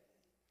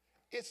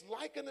 It's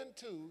likened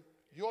unto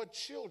your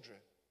children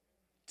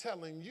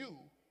telling you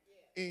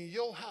in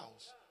your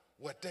house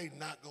what they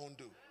not going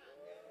to do.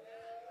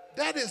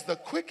 That is the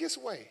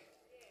quickest way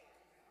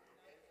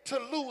to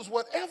lose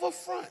whatever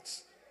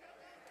fronts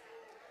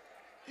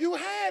you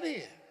had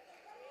in.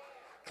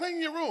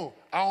 Clean your room.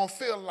 I don't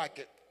feel like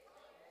it.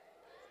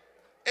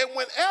 And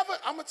whenever,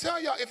 I'm going to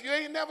tell y'all, if you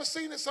ain't never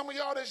seen it, some of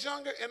y'all that's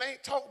younger and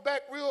ain't talked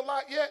back real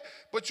lot yet,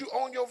 but you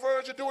on your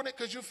verge of doing it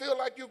because you feel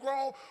like you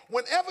grown,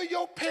 whenever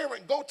your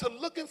parent go to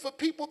looking for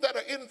people that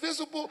are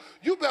invisible,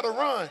 you better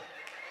run.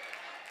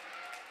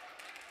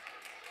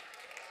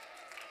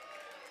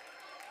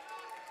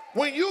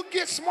 When you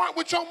get smart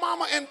with your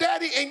mama and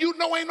daddy and you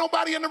know ain't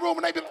nobody in the room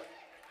and they be like,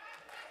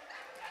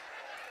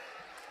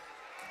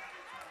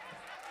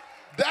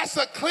 that's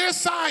a clear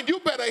sign. You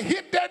better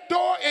hit that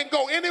door and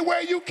go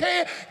anywhere you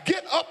can.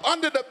 Get up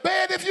under the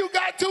bed if you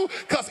got to,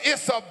 because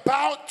it's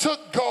about to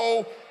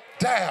go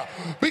down.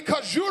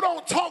 Because you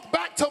don't talk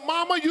back to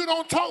mama, you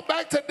don't talk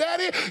back to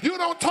daddy, you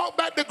don't talk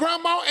back to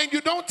grandma, and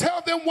you don't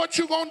tell them what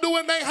you're going to do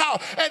in their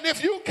house. And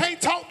if you can't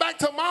talk back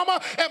to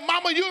mama, and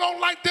mama, you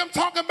don't like them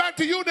talking back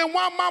to you, then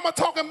why mama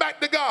talking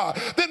back to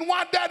God? Then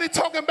why daddy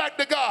talking back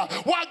to God?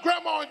 Why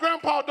grandma and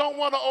grandpa don't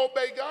want to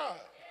obey God?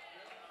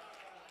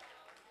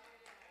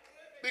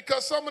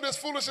 Because some of this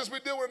foolishness we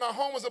deal with in our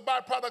home is a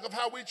byproduct of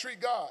how we treat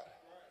God.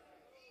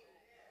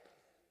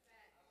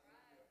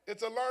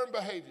 It's a learned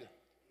behavior.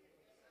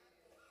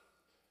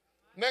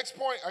 Next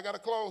point, I got to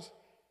close.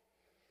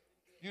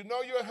 You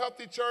know you're a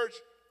healthy church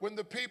when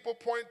the people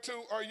point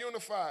to are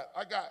unified.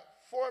 I got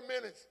 4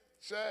 minutes,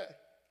 Shad.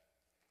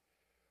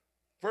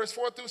 Verse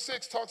 4 through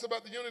 6 talks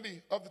about the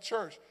unity of the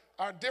church.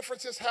 Our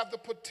differences have the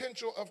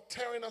potential of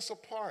tearing us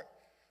apart,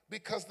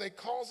 because they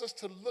cause us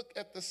to look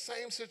at the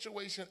same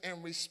situation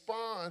and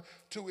respond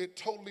to it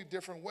totally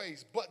different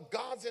ways. But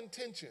God's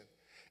intention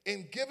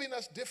in giving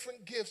us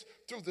different gifts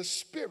through the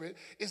Spirit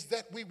is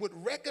that we would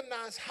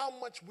recognize how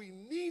much we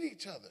need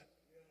each other,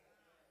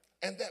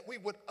 and that we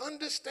would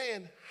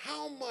understand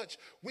how much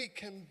we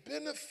can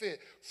benefit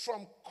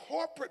from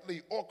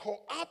corporately or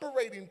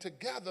cooperating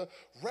together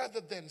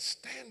rather than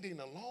standing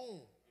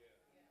alone.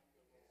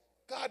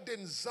 God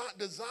didn't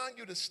design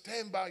you to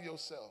stand by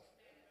yourself.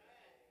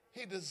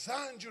 He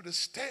designed you to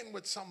stand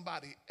with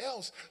somebody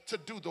else to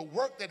do the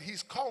work that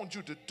he's called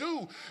you to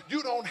do.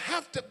 You don't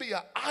have to be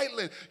an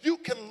island. You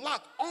can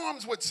lock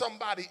arms with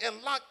somebody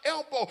and lock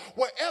elbow.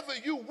 Wherever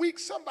you weak,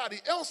 somebody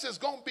else is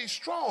going to be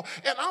strong.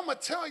 And I'm going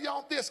to tell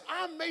y'all this.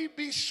 I may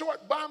be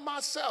short by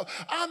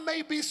myself. I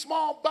may be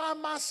small by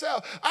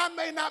myself. I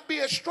may not be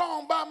as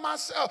strong by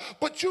myself.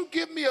 But you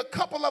give me a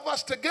couple of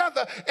us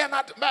together. And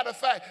matter of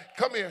fact,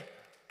 come here.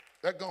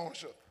 That gone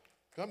shook.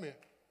 Come here.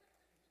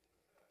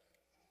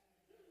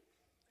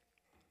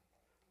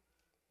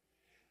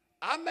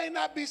 I may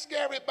not be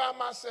scary by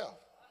myself,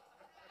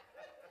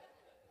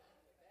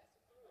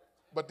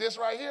 but this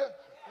right here,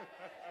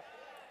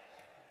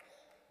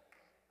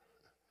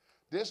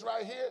 this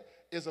right here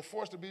is a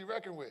force to be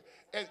reckoned with.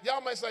 And y'all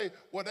may say,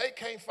 well, they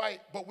can't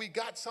fight, but we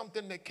got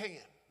something that can.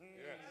 Yes.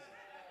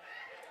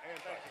 And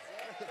thank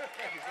you.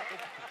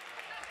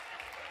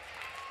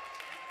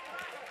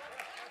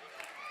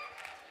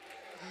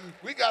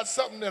 We got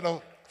something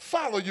that'll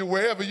follow you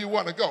wherever you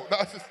want to go.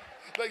 No,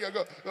 there you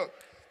go.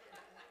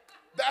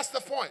 That's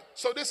the point.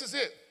 So this is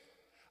it.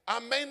 I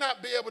may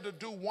not be able to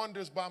do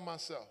wonders by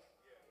myself,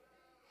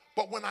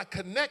 but when I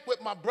connect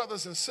with my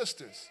brothers and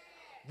sisters,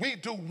 we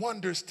do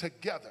wonders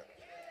together.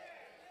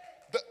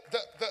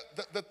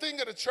 The thing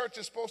of the church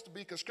is supposed to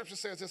be, because Scripture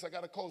says this, I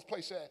got to close,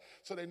 play Shad,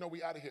 so they know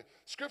we out of here.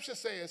 Scripture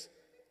says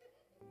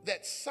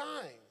that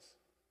signs,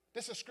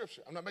 this is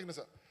Scripture, I'm not making this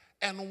up,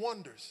 and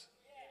wonders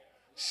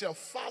shall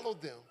follow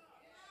them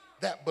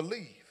that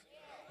believe.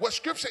 What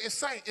Scripture is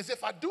saying is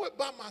if I do it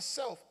by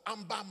myself,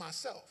 I'm by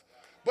myself.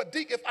 But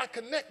Deke, if I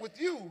connect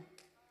with you,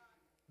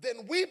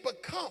 then we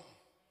become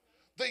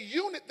the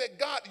unit that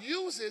God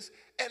uses,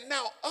 and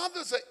now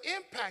others are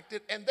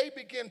impacted and they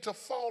begin to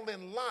fall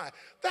in line.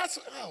 That's,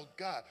 oh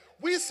God.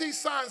 We see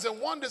signs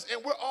and wonders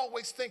and we're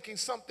always thinking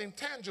something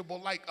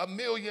tangible like $1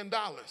 million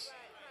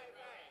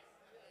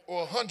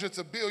or hundreds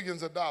of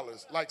billions of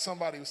dollars, like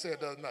somebody who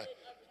said the other night.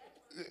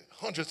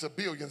 Hundreds of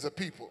billions of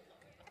people.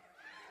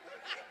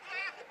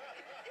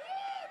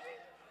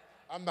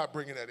 I'm not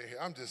bringing that in here.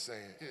 I'm just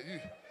saying, yeah,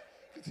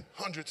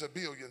 hundreds of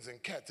billions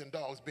and cats and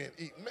dogs being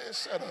eaten. Man,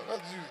 shut up.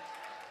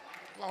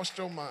 You lost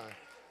your mind.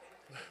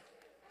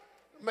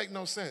 Make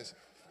no sense.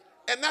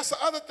 And that's the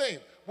other thing.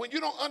 When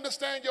you don't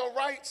understand your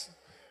rights,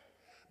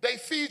 they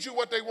feed you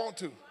what they want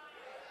to.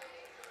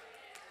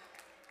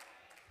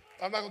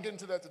 I'm not going to get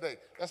into that today.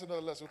 That's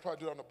another lesson. We'll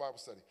probably do it on the Bible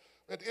study.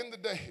 At the end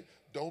of the day,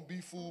 don't be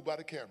fooled by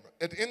the camera.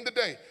 At the end of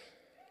the day,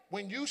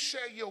 when you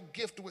share your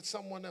gift with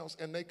someone else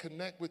and they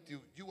connect with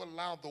you, you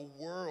allow the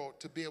world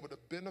to be able to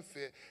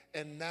benefit,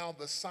 and now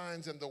the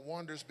signs and the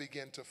wonders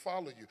begin to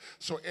follow you.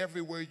 So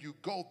everywhere you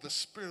go, the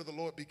Spirit of the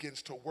Lord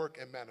begins to work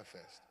and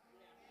manifest.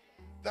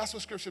 That's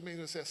what Scripture means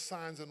when it says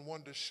signs and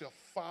wonders shall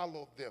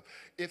follow them.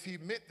 If he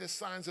meant that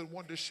signs and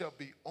wonders shall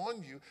be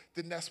on you,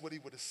 then that's what he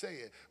would have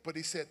said. But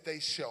he said they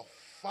shall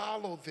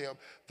follow them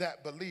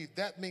that believe.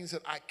 That means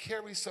that I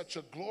carry such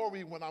a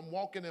glory when I'm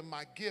walking in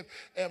my gift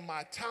and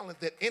my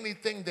talent that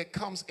anything that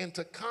comes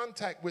into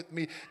contact with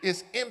me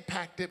is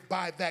impacted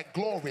by that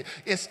glory.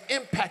 It's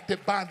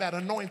impacted by that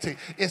anointing.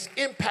 It's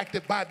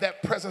impacted by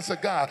that presence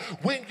of God.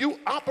 When you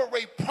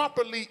operate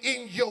properly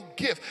in your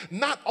gift,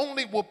 not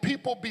only will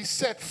people be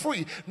set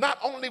free, not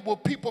only will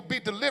people be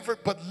delivered,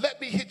 but let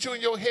me hit you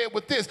in your head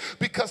with this,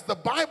 because the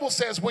Bible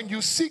says when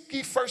you seek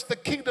ye first the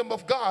kingdom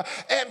of God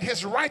and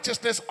his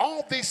righteousness,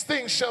 all these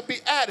things shall be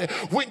added.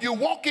 When you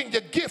walk in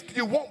your gift,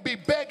 you won't be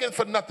begging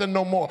for nothing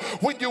no more.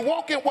 When you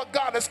walk in what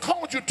God has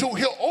called you to,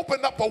 he'll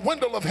open up a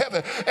window of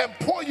heaven and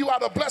pour you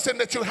out a blessing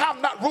that you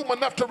have not room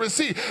enough to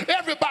receive.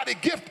 Everybody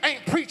gift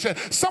ain't preaching.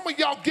 Some of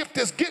y'all gift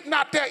is getting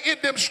out there in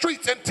them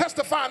streets and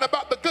testifying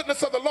about the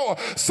goodness of the Lord.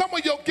 Some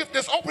of your gift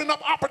is opening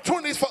up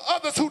opportunities for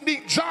others who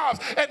need jobs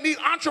and need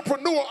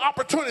entrepreneurial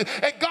opportunities.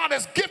 And God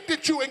has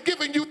gifted you and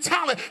given you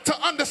talent to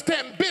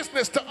understand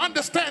business, to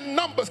understand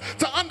numbers,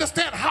 to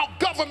understand how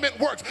government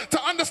works,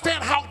 to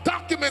understand how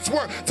documents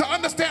work, to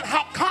understand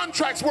how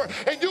contracts work.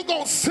 And you're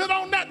going to sit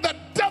on that. The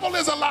devil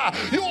is a lie.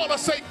 You ought to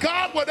say,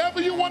 God,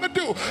 whatever you want to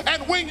do.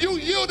 And when you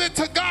yield it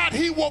to God,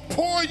 he will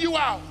pour you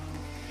out.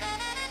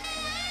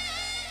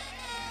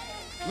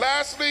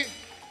 Lastly,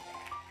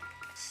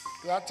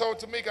 I told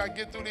Tamika I'd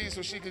get through these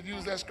so she could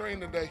use that screen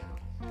today.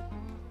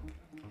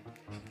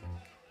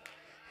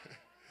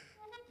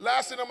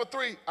 Lastly, number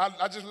 3,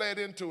 I just led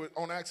into it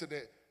on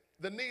accident.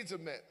 The needs are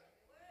met.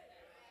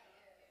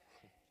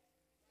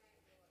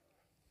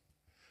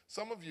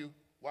 Some of you,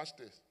 watch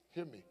this,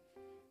 hear me.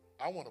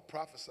 I want to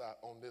prophesy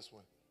on this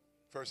one,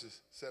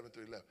 verses 7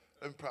 through 11.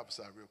 Let me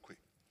prophesy real quick.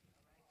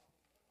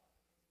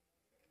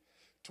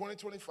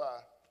 2025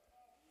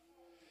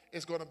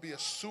 is going to be a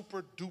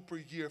super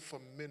duper year for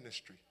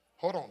ministry.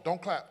 Hold on,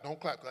 don't clap,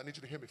 because I need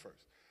you to hear me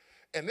first.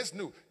 And this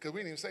new, because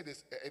we didn't even say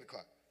this at 8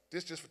 o'clock.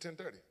 This just for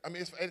 10:30. I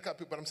mean, it's for 8 o'clock,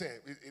 but I'm saying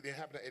it didn't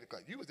happen at 8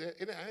 o'clock. You was there.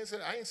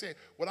 I ain't saying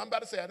what I'm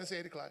about to say. I didn't say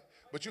 8 o'clock,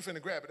 but you finna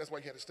grab it. That's why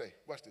you had to stay.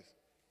 Watch this.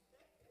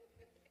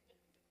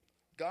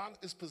 God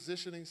is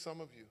positioning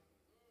some of you.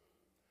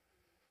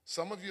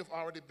 Some of you have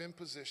already been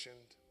positioned,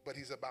 but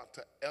he's about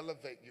to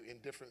elevate you in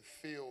different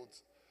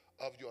fields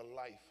of your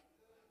life.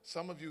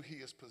 Some of you, he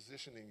is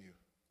positioning you.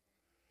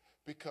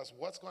 Because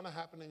what's going to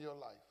happen in your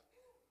life,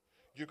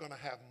 you're going to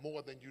have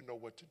more than you know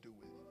what to do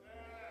with.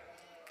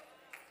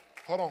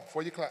 Hold on,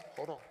 before you clap,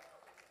 hold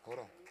on.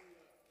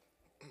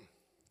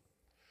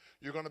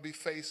 You're going to be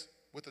faced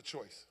with a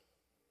choice.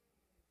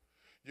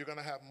 You're going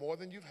to have more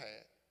than you've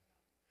had,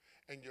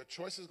 and your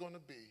choice is going to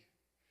be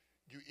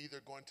you're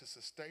either going to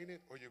sustain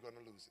it or you're going to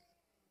lose it.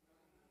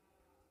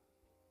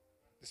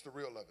 It's the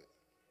real of it.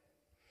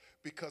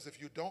 Because if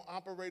you don't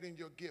operate in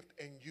your gift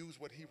and use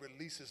what he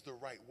releases the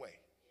right way,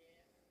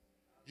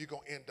 you're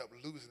going to end up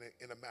losing it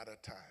in a matter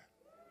of time.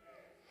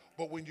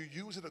 But when you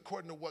use it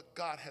according to what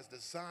God has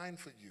designed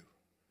for you,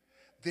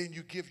 then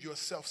you give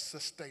yourself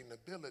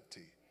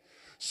sustainability.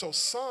 So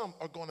some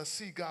are going to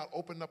see God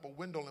open up a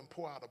window and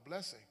pour out a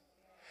blessing.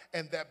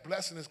 And that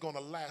blessing is going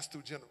to last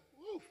through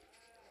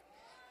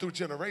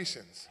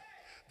generations.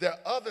 There are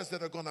others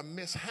that are going to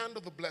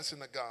mishandle the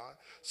blessing of God,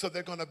 so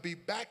they're going to be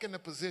back in the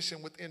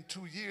position within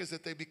 2 years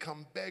that they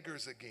become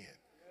beggars again.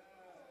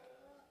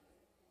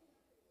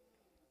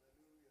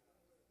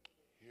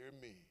 Hear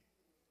me.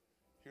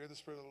 Hear the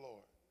Spirit of the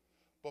Lord.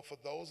 But for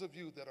those of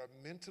you that are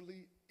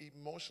mentally,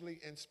 emotionally,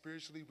 and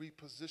spiritually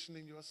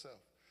repositioning yourself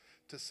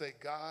to say,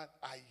 God,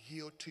 I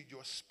yield to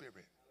your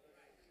spirit.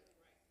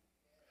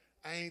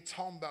 I ain't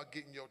talking about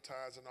getting your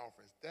tithes and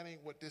offerings. That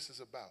ain't what this is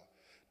about.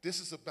 This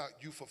is about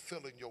you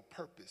fulfilling your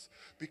purpose.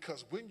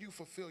 Because when you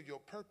fulfill your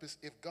purpose,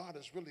 if God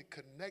has really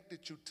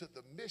connected you to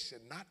the mission,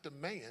 not the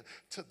man,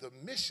 to the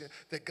mission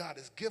that God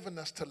has given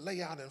us to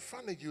lay out in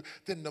front of you,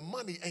 then the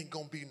money ain't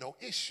going to be no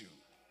issue.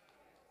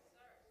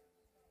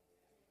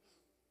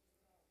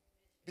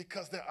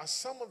 Because there are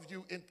some of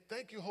you, and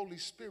thank you, Holy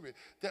Spirit,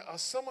 there are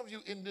some of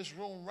you in this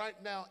room right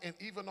now and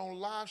even on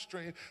live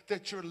stream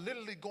that you're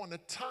literally going to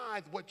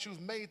tithe what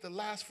you've made the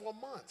last 4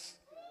 months.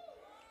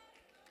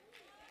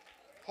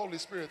 Holy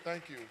Spirit,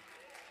 thank you.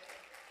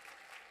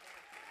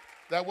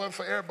 That wasn't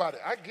for everybody.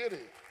 I get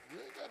it.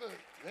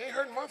 You ain't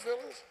hurting my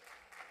feelings.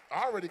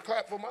 I already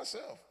clapped for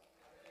myself.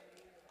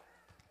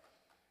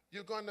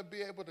 you're going to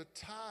be able to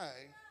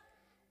tithe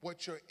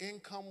what your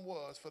income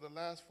was for the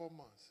last 4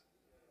 months.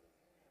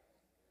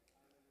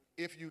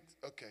 If you,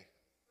 okay,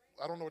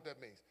 I don't know what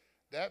that means.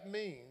 That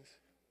means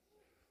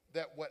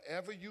that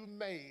whatever you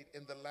made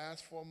in the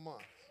last 4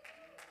 months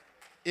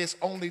is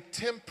only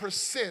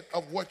 10%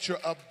 of what you're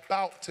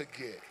about to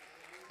get.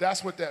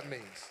 That's what that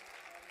means.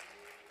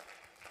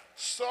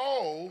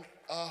 So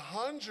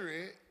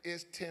 100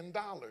 is $10,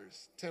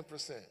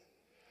 10%.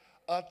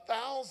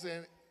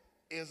 1,000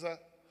 is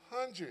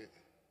 100,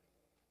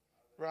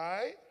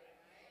 right?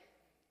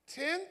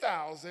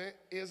 10,000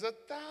 is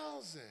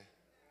 1,000.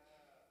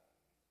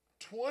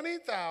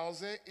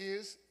 20,000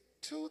 is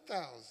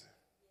 2,000.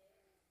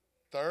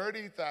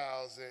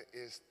 30,000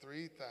 is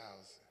 3,000,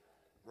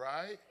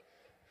 right?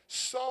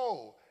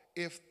 So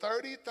if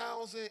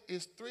 30,000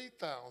 is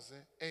 3,000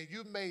 and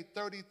you made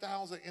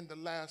 30,000 in the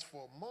last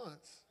 4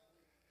 months,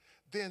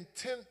 then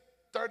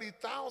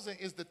 30,000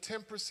 is the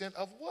 10%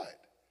 of what?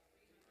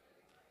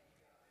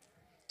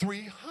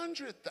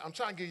 300. I'm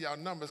trying to give y'all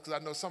numbers because I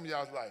know some of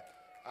y'all's like,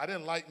 I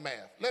didn't like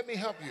math. Let me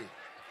help you.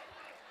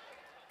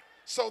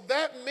 So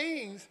that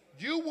means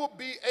you will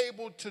be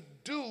able to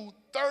do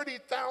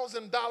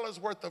 $30,000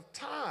 worth of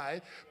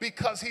tithe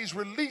because he's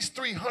released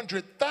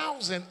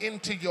 300,000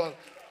 into your.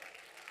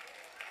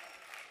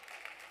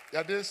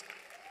 Y'all this?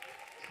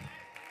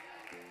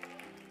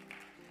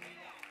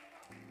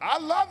 I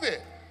love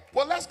it.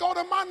 Well, let's go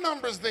to my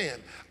numbers then.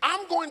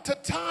 I'm going to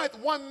tithe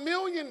 $1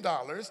 million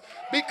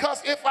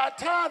because if I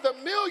tithe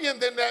 $1 million,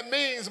 then that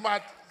means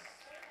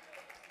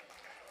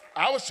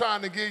I was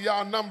trying to give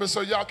y'all numbers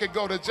so y'all could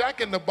go to Jack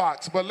in the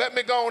Box, but let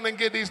me go on and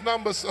get these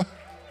numbers.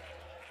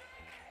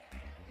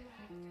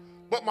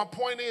 But my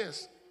point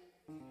is,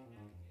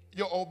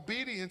 your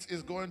obedience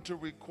is going to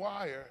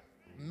require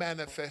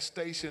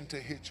manifestation to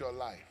hit your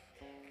life.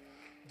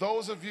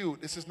 Those of you,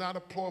 this is not a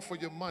ploy for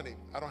your money.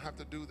 I don't have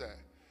to do that.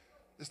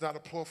 It's not a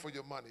ploy for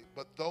your money.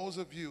 But those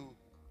of you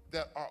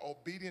that are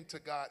obedient to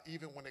God,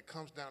 even when it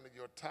comes down to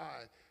your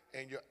tithe,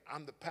 and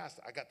I'm the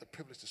pastor, I got the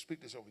privilege to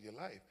speak this over your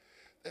life.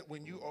 That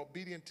when you're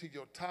obedient to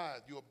your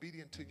tithe, you're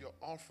obedient to your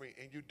offering,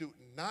 and you do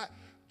not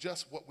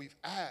just what we've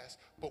asked,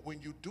 but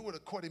when you do it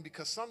according,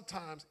 because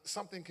sometimes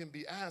something can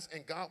be asked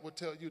and God will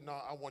tell you, no,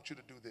 I want you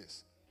to do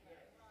this.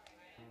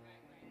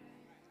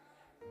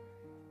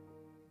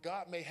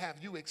 God may have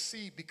you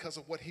exceed because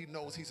of what he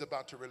knows he's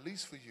about to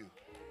release for you.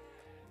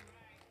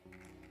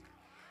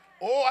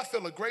 Oh, I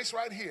feel a grace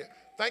right here.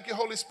 Thank you,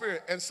 Holy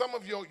Spirit. And some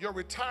of your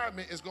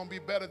retirement is going to be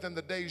better than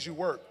the days you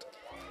worked.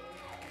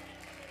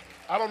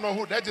 I don't know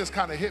who, that just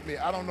kind of hit me.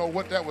 I don't know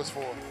what that was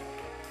for.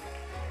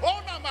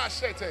 Oh, not my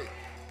shete.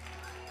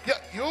 Yeah,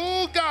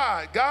 you,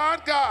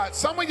 God.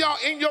 Some of y'all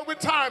in your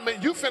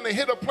retirement, you finna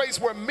hit a place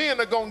where men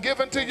are going to give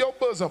into your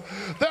bosom.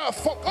 There are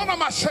folk, oh, not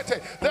my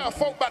shete. There are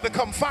folk about to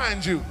come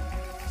find you.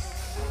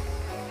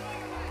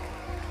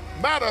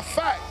 Matter of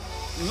fact,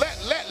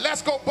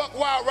 let's go buck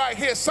wild right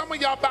here. Some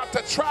of y'all about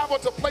to travel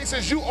to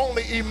places you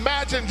only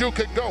imagined you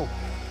could go.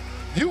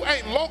 You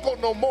ain't local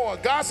no more.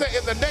 God said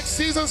in the next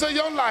seasons of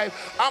your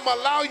life, I'm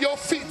allow your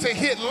feet to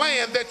hit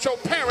land that your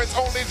parents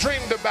only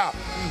dreamed about,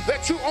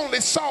 that you only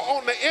saw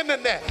on the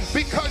internet,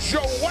 because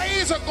your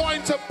ways are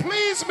going to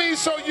please me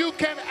so you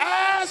can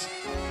ask.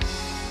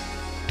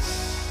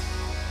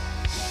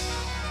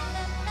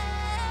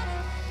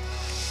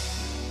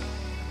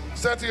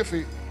 Stand to your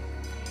feet.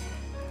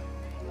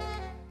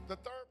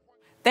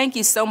 Thank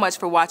you so much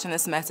for watching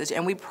this message,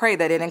 and we pray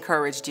that it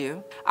encouraged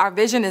you. Our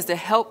vision is to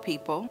help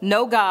people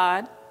know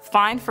God,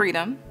 find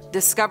freedom,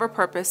 discover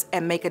purpose,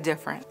 and make a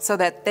difference so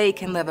that they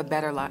can live a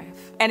better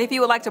life. And if you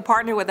would like to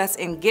partner with us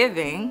in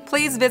giving,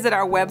 please visit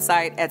our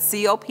website at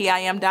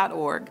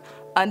copraiseim.org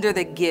under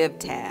the Give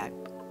tab.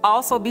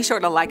 Also, be sure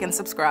to like and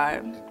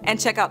subscribe, and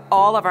check out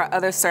all of our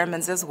other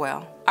sermons as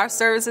well. Our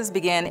services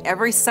begin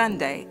every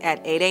Sunday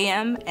at 8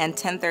 a.m. and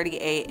 10:30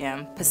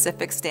 a.m.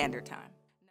 Pacific Standard Time.